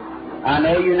are, I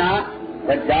know you not,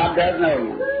 but God does know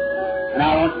you. And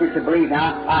I want you to believe.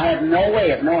 Now, I have no way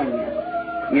of knowing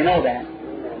you. You know that.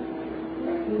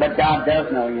 But God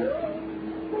does know you.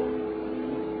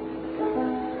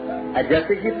 And just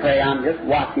as you pray, I'm just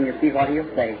watching to see what He'll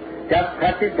say. Just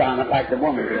touch His garment like the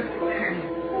woman did.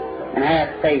 And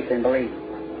have faith and believe.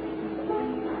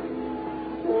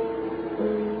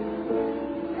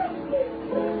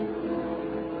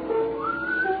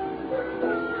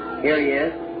 Here he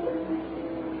is,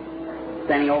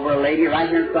 standing over a lady right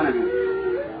here in front of him,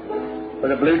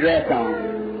 with a blue dress on,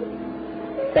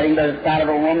 sitting by the side of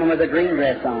a woman with a green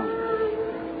dress on.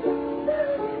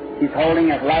 She's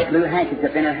holding a light blue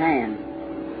handkerchief in her hand.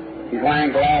 She's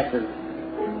wearing glasses.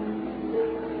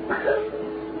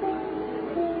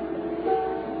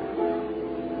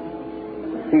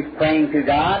 She's praying to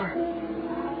God,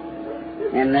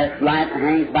 and this light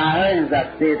hangs by her, and as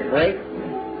I see it break,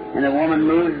 and the woman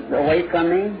moves away from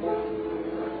me,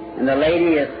 and the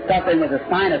lady is suffering with a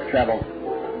sinus trouble.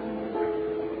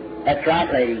 That's right,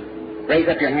 lady. Raise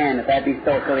up your hand if that be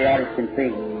so the audience can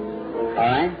see. All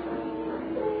right?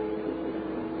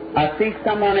 I see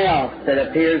someone else that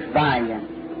appears by you.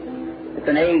 It's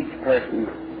an aged person.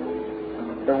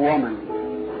 It's a woman.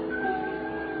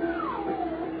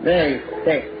 Very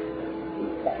sick.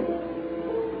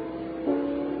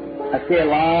 I see a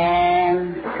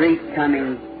long street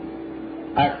coming.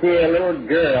 I see a little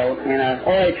girl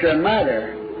it's your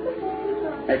mother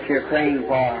that you're praying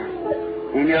for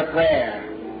in your prayer.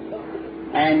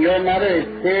 And your mother is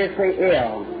seriously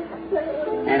ill.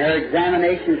 And her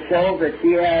examination shows that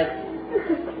she has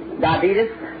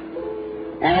diabetes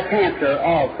and a cancer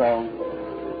also.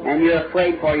 And you're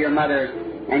afraid for your mother.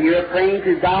 And you're praying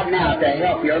to God now to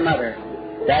help your mother.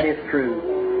 That is true.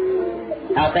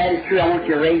 Now, if that is true, I want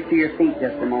you to raise to your feet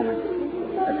just a moment.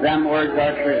 If them words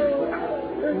are true.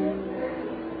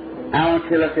 I want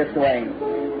you to look this way.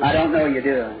 I don't know you,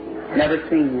 do I? Never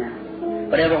seen you.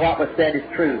 Whatever what was said is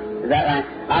true. Is that right?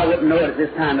 I wouldn't know it at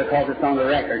this time because it's on the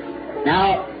record.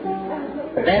 Now,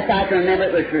 the best I can remember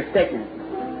it was your sickness.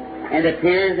 And the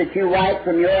tears that you wipe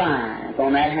from your eyes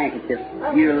on that handkerchief,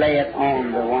 you lay it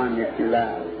on the one that you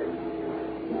love.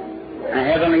 And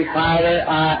Heavenly Father,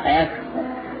 I ask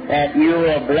that you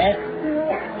will bless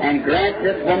and grant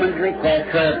this woman's request.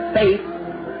 Her faith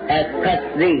has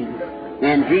touched thee.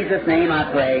 In Jesus' name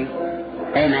I pray.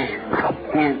 Amen. I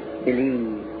can't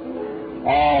believe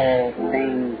all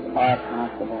things are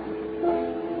possible.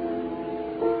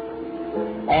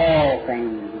 All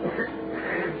things.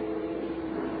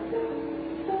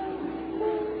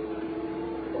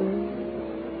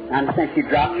 And since you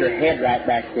dropped your head right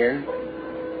back there,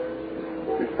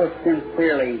 you're so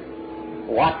sincerely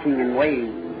watching and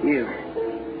waiting.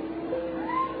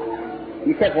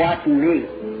 You kept watching me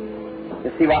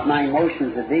to see what my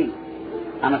emotions would be.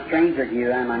 I'm a stranger to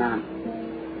you, am I not?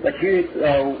 But you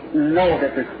know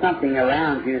that there's something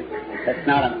around you that's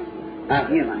not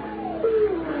human.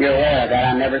 You're aware of that.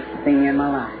 I've never seen you in my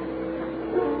life.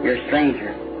 You're a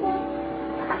stranger.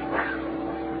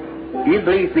 Do you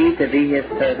believe me to be His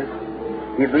servant?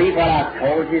 Do you believe what I've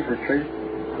told you is the truth?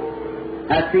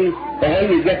 Now see, the way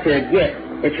you get to a gift,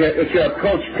 it's your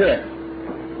approach to it.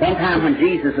 One time when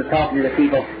Jesus was talking to the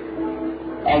people,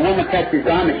 a woman touched His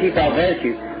arm and she felt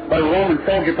virtue. But a Roman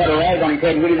soldier put a rag on his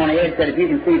head and hit him on the head and said, if you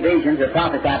can see visions or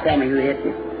prophesy, tell me who hit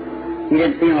you. He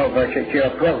didn't feel no virtue, it's your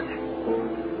approach.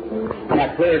 And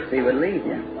that clearly would lead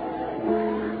you.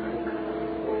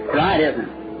 It's right, isn't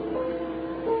it?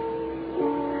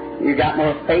 You got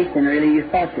more faith than really you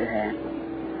thought you had.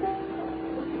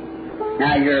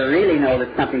 Now you really know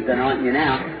that something's anointing you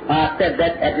now. Well, I said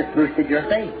that just boosted your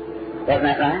faith. Wasn't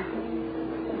that right?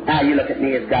 Now you look at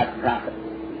me as God's prophet.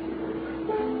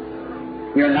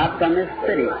 You're not from this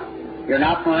city. You're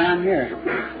not from around here.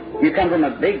 You come from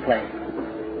a big place.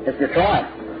 It's Detroit.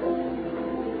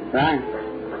 Right?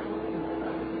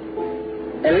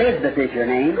 Elizabeth is your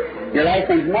name. Your last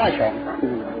name's Marshall.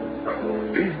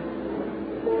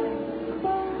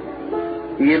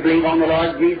 Do you believe on the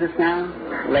Lord Jesus now,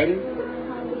 lady?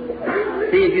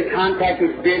 See, as you contact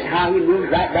His Spirit, how He moves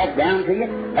right back down to you.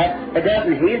 It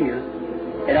doesn't heal you.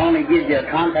 It only gives you a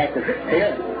contact with the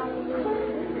Spirit.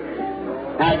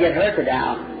 Now get her to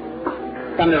doubt.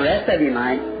 Some of the rest of you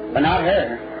might, but not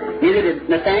her. Neither did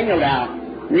Nathaniel doubt.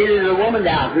 Neither did the woman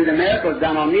doubt who the miracles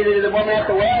done on. Neither did the woman at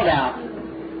the well doubt.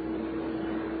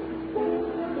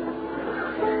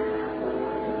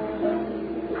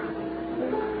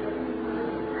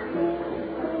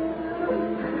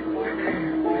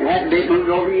 And that big moved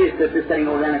over you, sister, sitting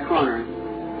over in a corner.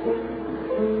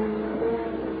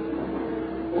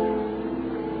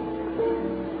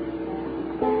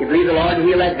 You believe the Lord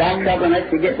heal that back trouble and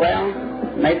let you get well?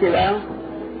 Make you well?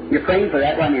 You're praying for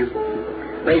that, weren't you?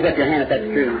 Raise up your hand if that's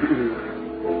true.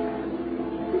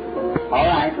 All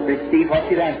right, receive what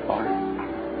you've asked for.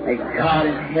 May God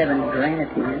in heaven grant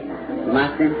it to you.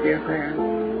 My sincere prayer.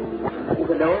 Open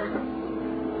the door.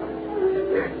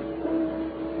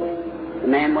 The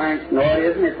man wearing, no it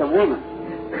isn't, it's a woman.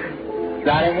 It's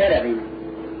right ahead of him.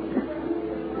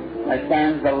 There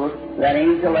stands that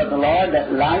angel of the Lord,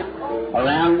 that light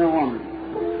around the woman.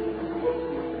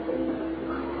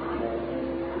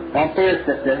 Don't fear,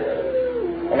 sister.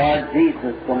 The Lord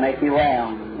Jesus will make you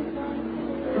well.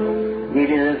 Give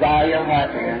you the desire of your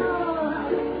heart there.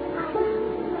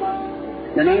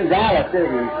 The name's Alice, isn't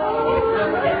it?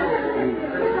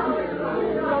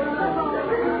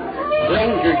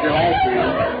 Ranger's your last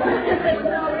name.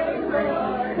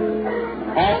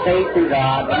 Have faith in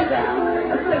God, run down.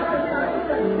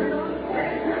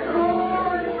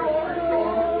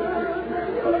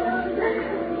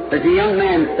 There's a young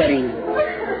man sitting.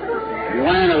 He's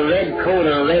wearing a red coat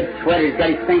or a red sweater. He's got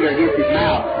his finger against his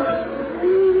mouth.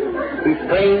 He's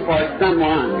praying for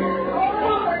someone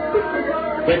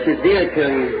which is dear to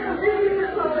him.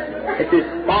 It's his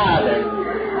father.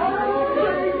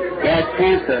 He has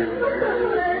cancer.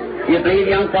 Do you believe,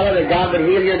 young fellow, that God would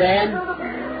heal your dad?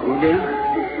 You do?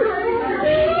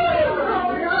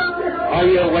 Are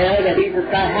you aware that Jesus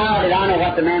said, how did I know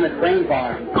what the man was praying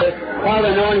for? While the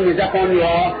anointing is up on you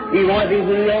all, do you want to be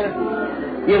healed?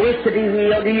 Do you wish to be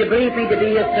healed? Do you believe me to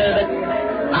be your servant?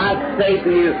 I say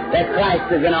to you that Christ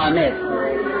is in our midst.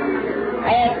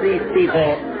 Ask these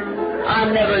people. I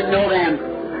never know them.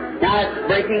 Now it's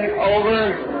breaking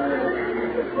over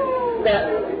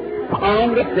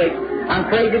on the sick. I'm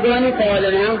afraid to go any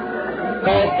farther now,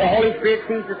 because the Holy Spirit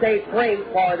seems to say, pray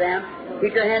for them.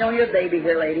 Keep your hand on your baby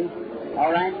here, lady.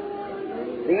 All right?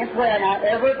 Be in prayer now,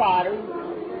 everybody.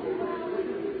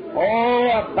 Oh,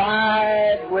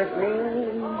 abide with me.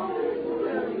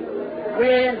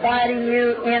 We're inviting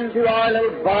you into our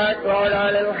little bark, Lord,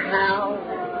 our little house.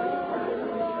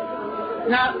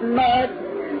 Not much,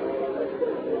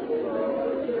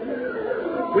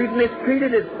 We've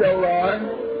mistreated it so, Lord.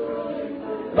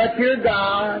 But you're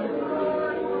God.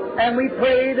 And we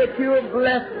pray that you will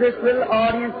bless this little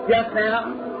audience just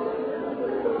now.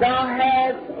 Thou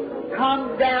hast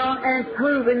come down and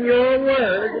proven your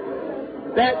word,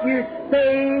 that you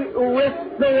stay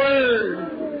with the word.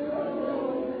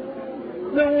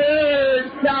 The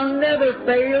word shall never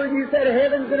fail. You said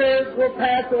heavens and earth will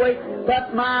pass away,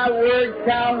 but my word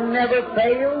shall never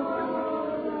fail.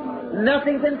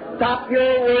 Nothing can stop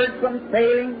your word from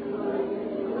failing,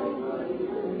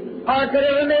 or could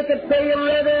ever make it fail.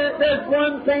 Rather, there's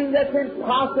one thing that's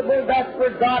impossible, that's for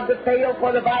God to fail,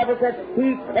 for the Bible says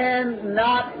He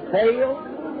cannot fail.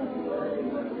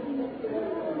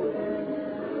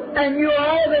 And you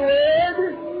are the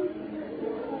Word.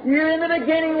 You in the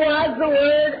beginning was the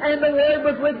Word, and the Word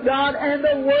was with God, and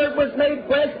the Word was made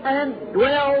flesh and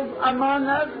dwells among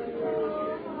us,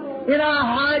 in our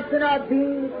hearts and our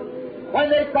beings. When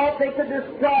they thought they could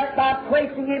destroy it by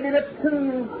placing Him in a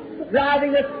tomb,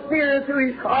 driving a spear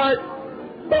through His heart.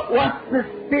 But what's the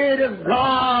Spirit of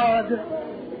God?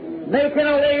 Making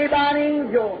a way by an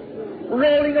angel,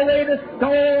 rolling away the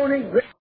stone and